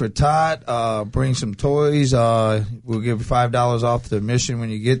Toys for Tot. Bring some toys. We'll give you $5 off the admission when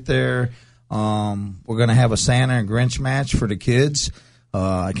you get there. We're going to have a Santa and Grinch match for the kids.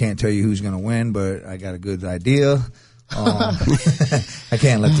 I can't tell you who's going to win, but I got a good idea. I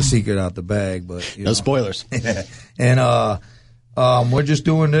can't let the secret out the bag, but no spoilers. And we're just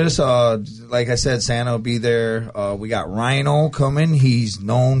doing this. Like I said, Santa will be there. We got Rhino coming. He's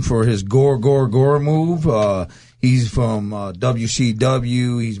known for his gore move. He's from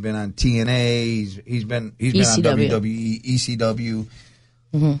WCW. He's been on TNA. He's been on WWE, ECW.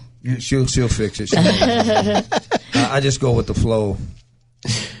 Mm-hmm. She'll fix it. I just go with the flow.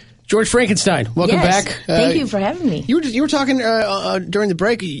 George Frankenstein, welcome back. Thank you for having me. You were talking during the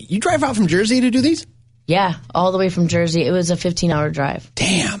break. You drive out from Jersey to do these? Yeah, all the way from Jersey. It was a 15-hour drive.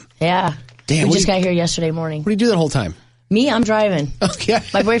 Damn. Yeah. Damn. We just got here yesterday morning. What do you do that whole time? Me, I'm driving. Okay.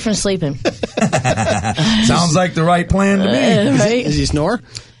 My boyfriend's sleeping. Sounds like the right plan to me. Right? Does he snore?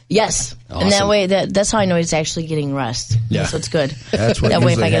 Yes. Awesome. And that way, that's how I know he's actually getting rest. Yeah. So it's good. That's what that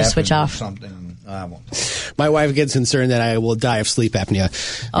way, if I get got to switch off. Something, I won't. My wife gets concerned that I will die of sleep apnea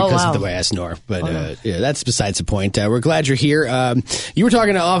because of the way I snore. But that's besides the point. We're glad you're here. You were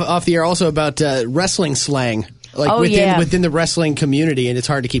talking off the air also about wrestling slang. Within the wrestling community, and it's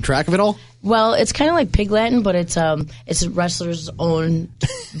hard to keep track of it all? Well, it's kind of like Pig Latin, but it's a wrestler's own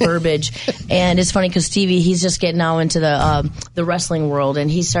verbiage. And it's funny because Stevie, he's just getting now into the wrestling world, and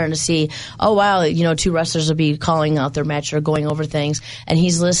he's starting to see, oh, wow, two wrestlers will be calling out their match or going over things, and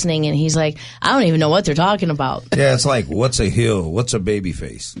he's listening, and he's like, I don't even know what they're talking about. Yeah, it's like, what's a heel? What's a baby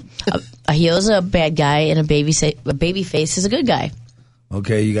face? A heel is a bad guy, and a baby face is a good guy.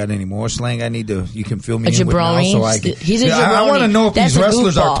 Okay, you got any more slang I need to? You can fill me in jabroni. with now, so I can. He's a jabroni. I want to know if That's these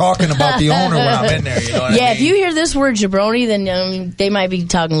wrestlers are talking about the owner when I'm in there. You know what I mean? If you hear this word jabroni, then they might be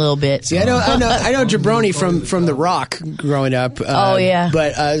talking a little bit. See, I know jabroni from The Rock growing up.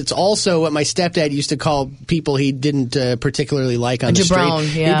 But it's also what my stepdad used to call people he didn't particularly like on the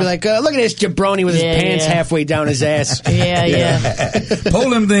street. Yeah. He'd be like, look at this jabroni with his pants halfway down his ass. Yeah. Pull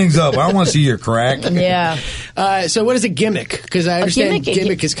them things up. I want to see your crack. Yeah. So what is a gimmick? Because I understand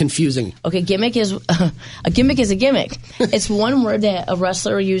gimmick is confusing. Okay, gimmick is a gimmick is a gimmick. It's one word that a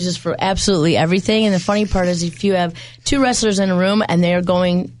wrestler uses for absolutely everything. And the funny part is, if you have two wrestlers in a room and they're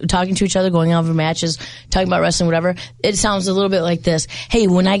talking to each other, going over matches, talking about wrestling, whatever, it sounds a little bit like this. Hey,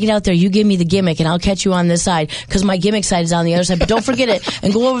 when I get out there, you give me the gimmick and I'll catch you on this side because my gimmick side is on the other side. But don't forget it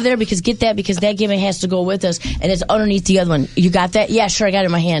and go over there because that gimmick has to go with us and it's underneath the other one. You got that? Yeah, sure, I got it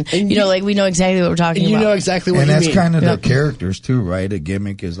in my hand. And we know exactly what we're talking about. You know exactly what you mean. And that's kind of their characters too, right? A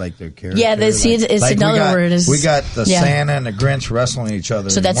gimmick is like their character. Yeah, it's another word. We got the Santa and the Grinch wrestling each other.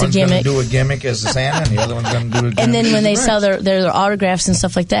 So that's one's a gimmick. One's going to do a gimmick as the Santa and the other one's going to do a gimmick. And then when they as the sell Grinch. their autographs and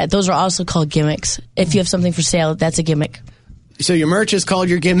stuff like that, those are also called gimmicks. If you have something for sale, that's a gimmick. So your merch is called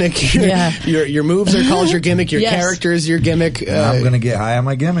your gimmick. Your moves are called your gimmick. Your character is your gimmick. I'm going to get high on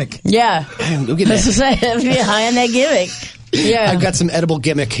my gimmick. Yeah. Go get that. Get high on that gimmick. Yeah. I've got some edible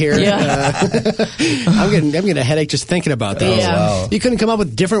gimmick here. Yeah. I'm getting a headache just thinking about that. Yeah. Wow. You couldn't come up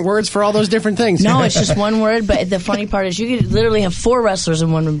with different words for all those different things. No, it's just one word. But the funny part is, you could literally have 4 wrestlers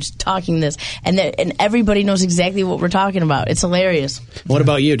in one room just talking this, and everybody knows exactly what we're talking about. It's hilarious. What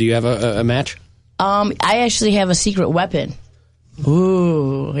about you? Do you have a match? I actually have a secret weapon.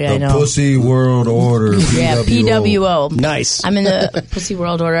 Ooh, yeah, I know. The Pussy World Order. Yeah, PWO. Nice. I'm in the Pussy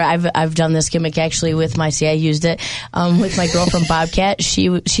World Order. I've done this gimmick actually with I used it with my girlfriend Bobcat.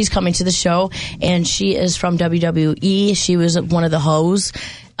 She's coming to the show, and she is from WWE. She was one of the hoes.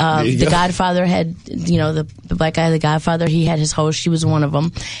 The Godfather had, the black guy, the Godfather, he had his host. She was one of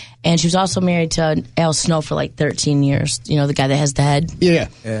them. And she was also married to Al Snow for like 13 years. The guy that has the head. Yeah.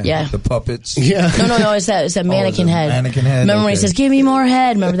 The puppets. Yeah. No, it's that mannequin head. Mannequin head. Remember when he says, "Give me more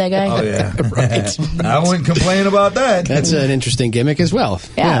head"? Remember that guy? Oh, yeah. Right. I wouldn't complain about that. That's an interesting gimmick as well.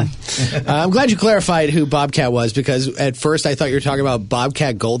 Yeah. I'm glad you clarified who Bobcat was, because at first I thought you were talking about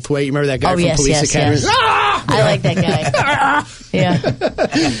Bobcat Goldthwait. You remember that guy from Police Academy? Yes. I like that guy. Yeah.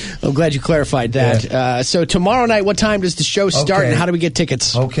 I'm glad you clarified that. Yeah. So tomorrow night, what time does the show start, and how do we get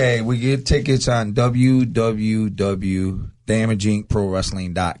tickets? Okay, we get tickets on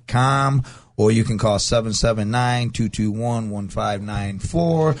www.damageincprowrestling.com, or you can call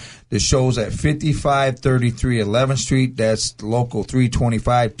 779-221-1594. The show's at 5533 11th Street. That's local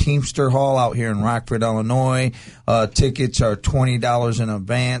 325 Teamster Hall out here in Rockford, Illinois. Tickets are $20 in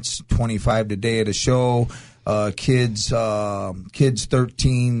advance, $25 the day of the show. Kids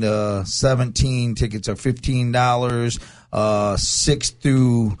 13 to 17, tickets are $15. 6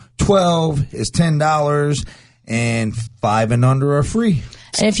 through 12 is $10, and 5 and under are free.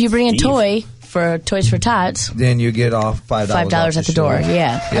 And if you bring a toy for Toys for Tots, then you get off $5 at the door.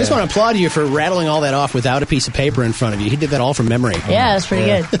 Yeah. I just want to applaud you for rattling all that off without a piece of paper in front of you. He did that all from memory. Yeah, that's pretty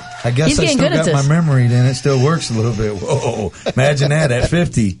good. I guess I still got my memory, then it still works a little bit. Whoa, imagine that at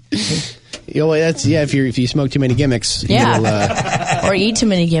 50. That's if you smoke too many gimmicks. Yeah. Or eat too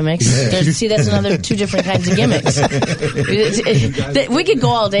many gimmicks. See, that's another 2 different kinds of gimmicks. We could go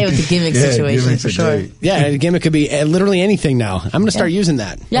all day with the gimmick situation for sure. Yeah, a gimmick could be literally anything now. I'm going to start using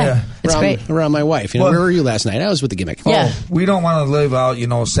that. Yeah, it's great. Around my wife. Where were you last night? I was with the gimmick. Yeah. We don't want to live out,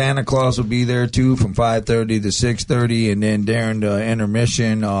 Santa Claus will be there too from 5:30 to 6:30, and then during the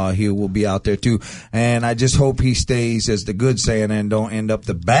intermission, he will be out there too. And I just hope he stays as the good Santa and don't end up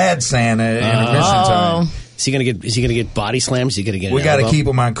the bad Santa intermission time. Is he gonna get body slams? Is he gonna get? We got to keep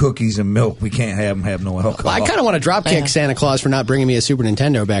him on cookies and milk. We can't have him have no alcohol. Well, I kind of want to dropkick Santa Claus for not bringing me a Super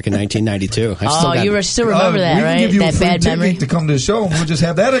Nintendo back in 1992. You still remember that, right? We can give you that a free bad ticket memory to come to the show, and we'll just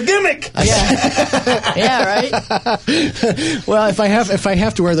have that a gimmick. Yeah, right. Well, if I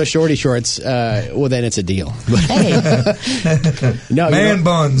have to wear those shorty shorts, well, then it's a deal. Hey, man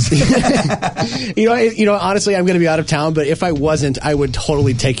buns. Honestly, I'm going to be out of town, but if I wasn't, I would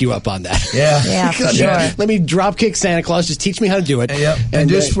totally take you up on that. Yeah, for sure. Let me dropkick Santa Claus. Just teach me how to do it. Yep. And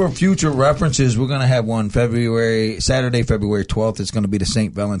just for future references, we're going to have one Saturday, February 12th. It's going to be the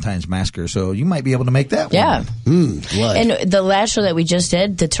St. Valentine's Massacre, so you might be able to make that one. Yeah. Blood. And the last show that we just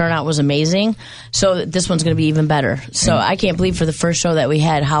did, the turnout was amazing. So this one's going to be even better. So I can't believe for the first show that we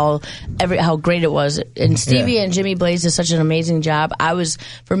had how great it was. And Stevie and Jimmy Blaze did such an amazing job.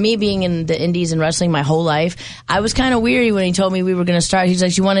 For me being in the indies and wrestling my whole life, I was kind of weary when he told me we were going to start. He's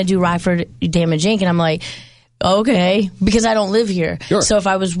like, "You want to do Rockford Damage Inc?" And I'm like, okay, because I don't live here. Sure. So if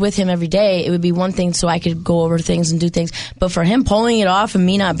I was with him every day, it would be one thing so I could go over things and do things. But for him pulling it off and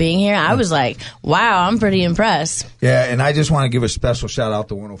me not being here, I was like, wow, I'm pretty impressed. Yeah, and I just want to give a special shout out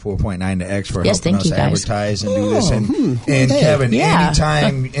to 104.9 The X for helping us advertise and do this. And Kevin,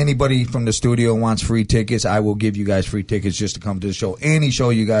 anytime anybody from the studio wants free tickets, I will give you guys free tickets just to come to the show. Any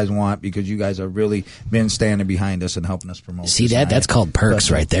show you guys want, because you guys have really been standing behind us and helping us promote. See that? That's called perks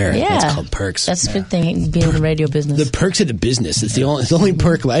right there. Yeah. That's called perks. That's a good thing, being a radio radio business. The perks of the business. It's the only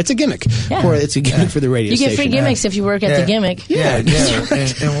perk. It's a gimmick. Yeah. It's a gimmick for the radio you station. get free gimmicks if you work at the gimmick. Yeah.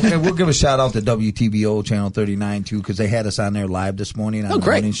 And we'll give a shout out to WTBO Channel 39 too, because they had us on there live this morning on the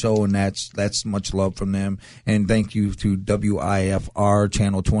morning show, and that's much love from them. And thank you to WIFR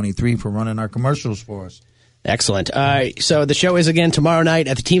Channel 23 for running our commercials for us. Excellent. So the show is again tomorrow night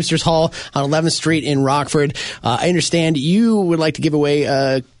at the Teamsters Hall on 11th Street in Rockford. I understand you would like to give away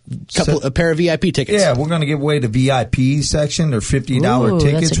a pair of VIP tickets. Yeah, we're going to give away the VIP section. They're $50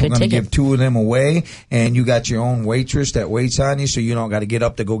 tickets. We're going to give 2 of them away, and you got your own waitress that waits on you, so you don't got to get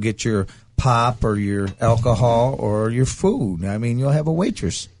up to go get your pop or your alcohol or your food. I mean, you'll have a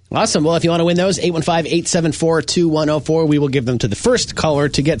waitress. Awesome. Well, if you want to win those, 815-874-2104. We will give them to the first caller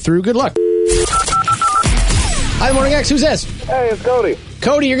to get through. Good luck. Hi, Morning X. Who's this? Hey, it's Cody.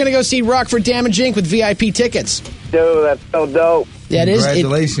 Cody, you're going to go see Rockford Damage Inc. with VIP tickets. Dude, that's so dope. That is.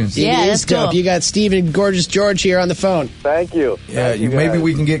 Congratulations. It is dope. Cool. You got Steve and Gorgeous George here on the phone. Thank you. Yeah, maybe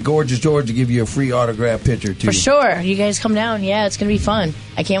we can get Gorgeous George to give you a free autograph picture, too. For sure. You guys come down. Yeah, it's going to be fun.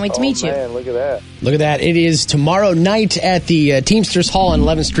 I can't wait to meet you. Man, look at that. Look at that. It is tomorrow night at the Teamsters Hall on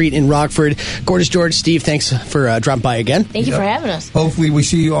 11th Street in Rockford. Gorgeous George, Steve, thanks for dropping by again. Thank you for having us. Hopefully we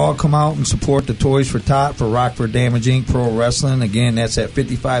see you all come out and support the Toys for Tot for Rockford Damage Inc. Pro Wrestling. Again, that's at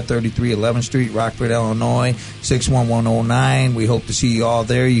 5533 11th Street, Rockford, Illinois, 61109. We hope to see you all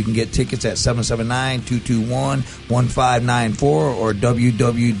there. You can get tickets at 779-221-1594 or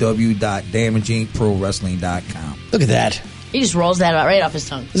www.damageincprowrestling.com. Look at that. He just rolls that out right off his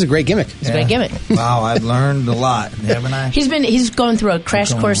tongue. This is a great gimmick. It's a great gimmick. Wow, I've learned a lot, haven't I? He's going through a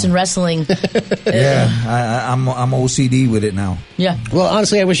crash course in wrestling. Yeah, I'm OCD with it now. Yeah. Well,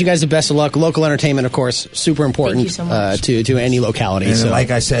 honestly, I wish you guys the best of luck. Local entertainment, of course, super important. Thank you so much. To any locality. And so. like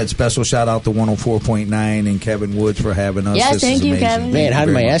I said, special shout out to 104.9 and Kevin Woods for having us. Yeah, this thank is you, amazing. Kevin. Man, how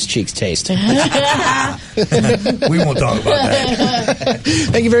did my ass cheeks taste? We won't talk about that.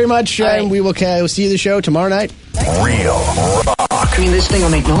 Thank you very much. Right. We will see you at the show tomorrow night. Real rock. I mean, this thing will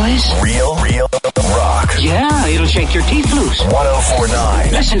make noise. Real rock. Yeah, it'll shake your teeth loose.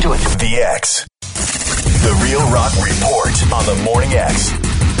 104.9. Listen to it. The X. The Real Rock Report on the Morning X.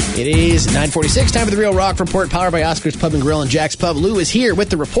 It is 9:46. Time for the Real Rock Report, powered by Oscar's Pub and Grill and Jack's Pub. Lou is here with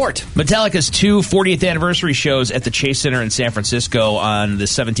the report. Metallica's 2 40th anniversary shows at the Chase Center in San Francisco on the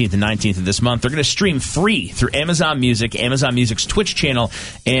 17th and 19th of this month. They're going to stream free through Amazon Music, Amazon Music's Twitch channel,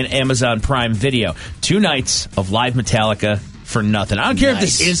 and Amazon Prime Video. 2 nights of live Metallica for nothing. I don't care if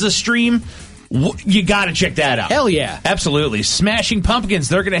this is a stream. You got to check that out. Hell yeah. Absolutely. Smashing Pumpkins,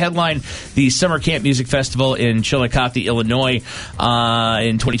 they're going to headline the Summer Camp Music Festival in Chillicothe, Illinois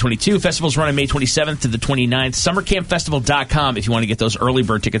in 2022. Festival's running May 27th to the 29th. SummerCampFestival.com if you want to get those early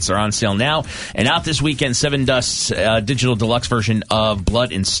bird tickets. They're on sale now. And out this weekend, Seven Dust's digital deluxe version of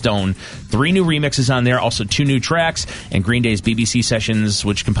Blood and Stone. 3 new remixes on there, also 2 new tracks, and Green Day's BBC Sessions,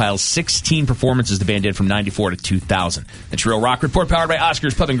 which compiles 16 performances the band did from 94 to 2000. It's Real Rock Report, powered by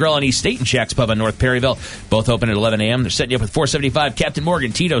Oscar's Pub and Grill on East State and Jack's Pub on North Perryville. Both open at 11 a.m. They're setting you up with 475, Captain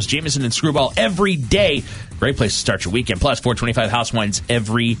Morgan, Tito's, Jameson, and Screwball every day. Great place to start your weekend. Plus, 425 house wines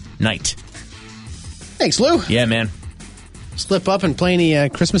every night. Thanks, Lou. Yeah, man. Slip up and play any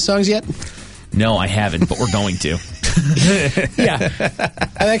Christmas songs yet? No, I haven't, but we're going to. Yeah.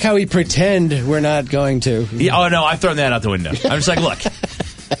 I like how we pretend we're not going to. Yeah, oh, no, I've thrown that out the window. I'm just like, look,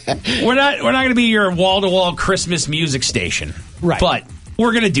 we're not going to be your wall-to-wall Christmas music station. Right. But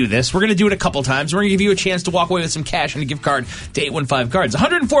we're going to do this. We're going to do it a couple times. We're going to give you a chance to walk away with some cash and a gift card to 815 Gardens.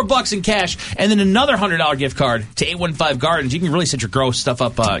 $104 in cash, and then another $100 gift card to 815 Gardens. You can really set your grow stuff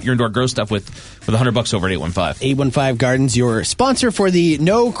up, your indoor grow stuff with $100 over at 815. 815 Gardens, your sponsor for the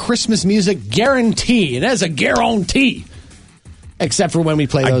No Christmas Music Guarantee. And that's a guarantee. Except for when we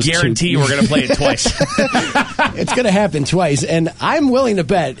play those I guarantee we're going to play it twice. It's going to happen twice, and I'm willing to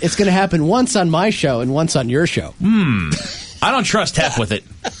bet it's going to happen once on my show and once on your show. I don't trust Hef with it.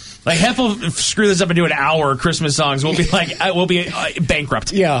 Like, Hef will screw this up and do an hour of Christmas songs. We'll be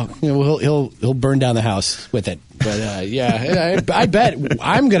bankrupt. Yeah, he'll burn down the house with it. But yeah, I bet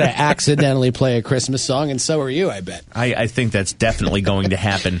I'm going to accidentally play a Christmas song, and so are you. I bet. I think that's definitely going to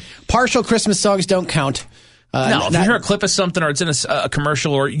happen. Partial Christmas songs don't count. No, if you hear a clip of something, or it's in a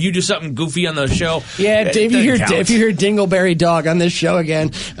commercial, or you do something goofy on the show, yeah. If you hear Dingleberry Dog on this show again,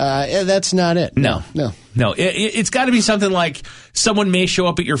 that's not it. No. It's got to be something like someone may show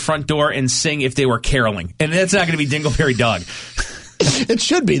up at your front door and sing if they were caroling, and that's not going to be Dingleberry Dog. It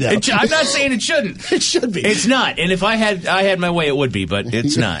should be, though. I'm not saying it shouldn't. It should be. It's not. And if I had my way, it would be, but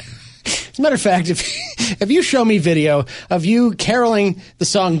it's not. As a matter of fact, if you show me video of you caroling the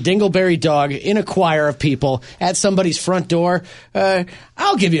song Dingleberry Dog in a choir of people at somebody's front door, I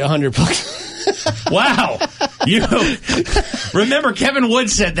I'll give you $100. Wow. You remember Kevin Wood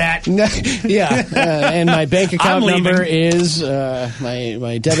said that. Yeah. And my bank account number is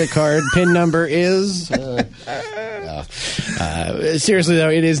my debit card PIN number is seriously though,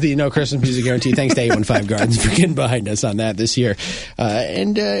 it is the No Christmas Music Guarantee. Thanks to 815 Gardens for getting behind us on that this year.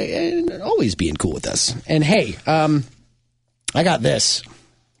 And always being cool with us. And hey, I got this.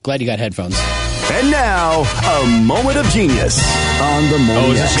 Glad you got headphones. And now, a moment of genius on the Morning Oh,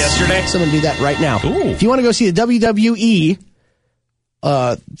 was X. this yesterday? Someone do that right now. Ooh. If you want to go see the WWE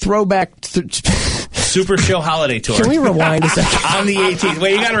throwback... Super Show Holiday Tour. Can we rewind a second? On the 18th.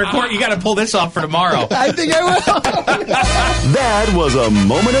 Wait, you got to record. You got to pull this off for tomorrow. I think I will. That was a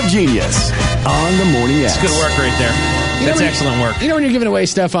moment of genius on the Morning X. That's good work right there. That's excellent work. You know when you're giving away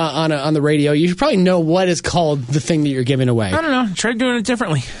stuff on the radio, you should probably know what is called the thing that you're giving away. I don't know. Try doing it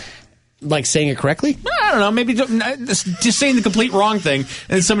differently. Like saying it correctly? I don't know. Maybe just saying the complete wrong thing,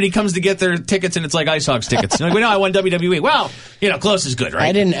 and somebody comes to get their tickets, and it's like Ice Hogs tickets. You're like, well, no, I won WWE. Well, close is good, right?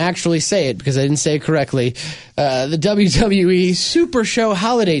 I didn't actually say it because I didn't say it correctly. The WWE Super Show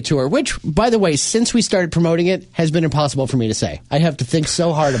Holiday Tour, which, by the way, since we started promoting it, has been impossible for me to say. I have to think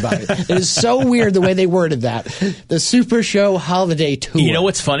so hard about it. It is so weird the way they worded that. The Super Show Holiday Tour. You know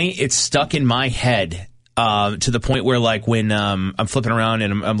what's funny? It's stuck in my head. To the point where, like, when I'm flipping around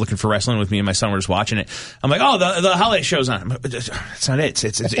and I'm looking for wrestling with me and my son, we're just watching it. I'm like, oh, the holiday show's on. It's not it.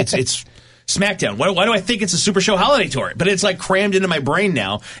 It's SmackDown. Why do I think it's a Super Show Holiday Tour? But it's like crammed into my brain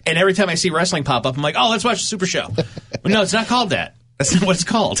now. And every time I see wrestling pop up, I'm like, oh, let's watch the Super Show. But no, it's not called that. That's not what it's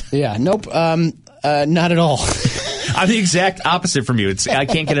called. Yeah. Nope. Not at all. I'm the exact opposite from you. I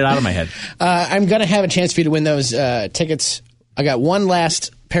can't get it out of my head. I'm going to have a chance for you to win those tickets. I got one last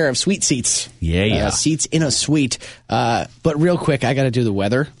pair of suite seats. Yeah. Seats in a suite. But real quick, I got to do the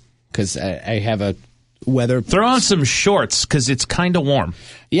weather because I have a weather. Throw on some shorts because it's kind of warm.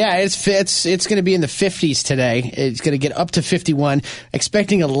 Yeah, it's going to be in the 50s today. It's going to get up to 51.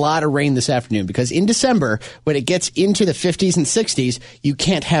 Expecting a lot of rain this afternoon because in December, when it gets into the 50s and 60s, you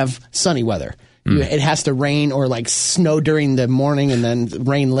can't have sunny weather. It has to rain or like snow during the morning and then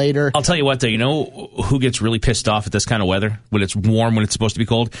rain later. I'll tell you what, though. You know who gets really pissed off at this kind of weather? When it's warm, when it's supposed to be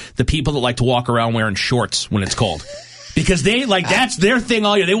cold? The people that like to walk around wearing shorts when it's cold. Because they that's their thing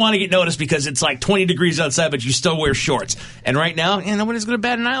all year. They want to get noticed because it's like 20 degrees outside, but you still wear shorts. And right now, nobody's going to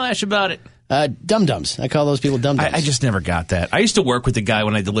bat an eyelash about it. Dum-dums. I call those people dum-dums. I just never got that. I used to work with a guy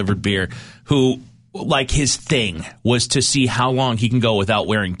when I delivered beer who... like his thing was to see how long he can go without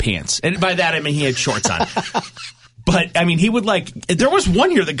wearing pants. And by that, I mean he had shorts on. But, I mean, he would there was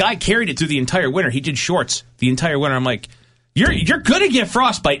one year the guy carried it through the entire winter. He did shorts the entire winter. I'm like, you're going to get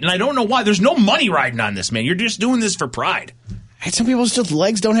frostbite, and I don't know why. There's no money riding on this, man. You're just doing this for pride. Some people's just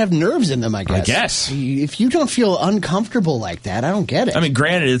legs don't have nerves in them, I guess. If you don't feel uncomfortable like that, I don't get it. I mean,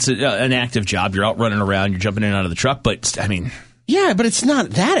 granted, it's an active job. You're out running around. You're jumping in and out of the truck. But, I mean... Yeah, but it's not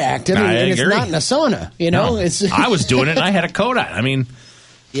that active. And it's not in a sauna, No, It's I was doing it, and I had a coat on. I mean...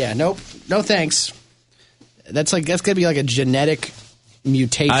 Yeah, nope. No thanks. That's going to be like a genetic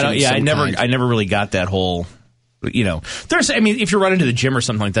mutation. I never really got that whole... if you're running to the gym or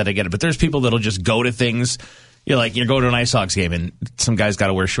something like that, I get it. But there's people that'll just go to things... You're going to an Ice Hogs game, and some guy's got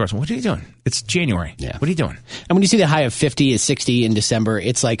to wear shorts. What are you doing? It's January. Yeah. What are you doing? And when you see the high of 50 is 60 in December,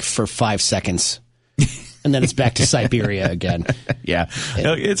 it's like for 5 seconds. And then it's back to Siberia again. Yeah.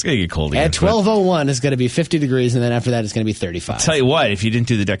 It's going to get cold again. At 12:01, it's going to be 50 degrees, and then after that, it's going to be 35. I'll tell you what, if you didn't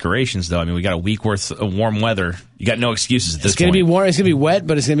do the decorations, though, I mean, we got a week worth of warm weather. You got no excuses at this point. It's going to be warm. It's going to be wet,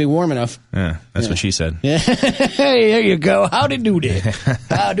 but it's going to be warm enough. Yeah, that's what she said. Yeah. Hey, there you go. Howdy doody.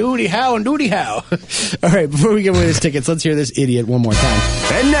 How doody how and doody how. All right, before we give away these tickets, let's hear this idiot one more time.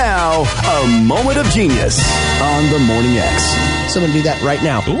 And now, a moment of genius on the Morning X. Someone do that right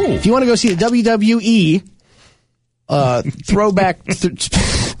now. Ooh. If you want to go see the WWE throwback...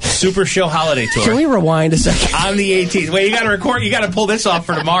 Super Show Holiday Tour. Can we rewind a second? On the 18th. Wait, you got to record. You got to pull this off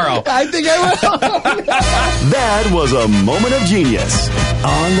for tomorrow. I think I will. That was a moment of genius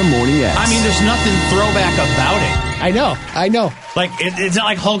on the Morning X. I mean, there's nothing throwback about it. I know. Like, it's not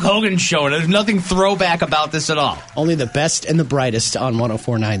like Hulk Hogan's show. There's nothing throwback about this at all. Only the best and the brightest on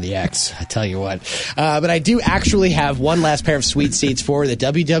 104.9 The X, I tell you what. But I do actually have one last pair of sweet seats for the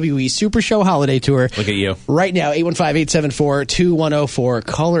WWE Super Show Holiday Tour. Look at you. Right now, 815-874-2104,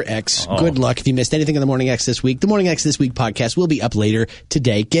 caller X. Oh. Good luck. If you missed anything in the Morning X this week, the Morning X This Week podcast will be up later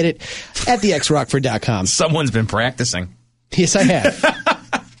today. Get it at thexrockford.com. Someone's been practicing. Yes, I have.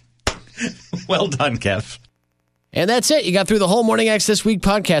 Well done, Kev. And that's it. You got through the whole Morning X This Week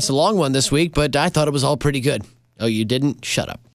podcast, a long one this week, but I thought it was all pretty good. Oh, you didn't? Shut up.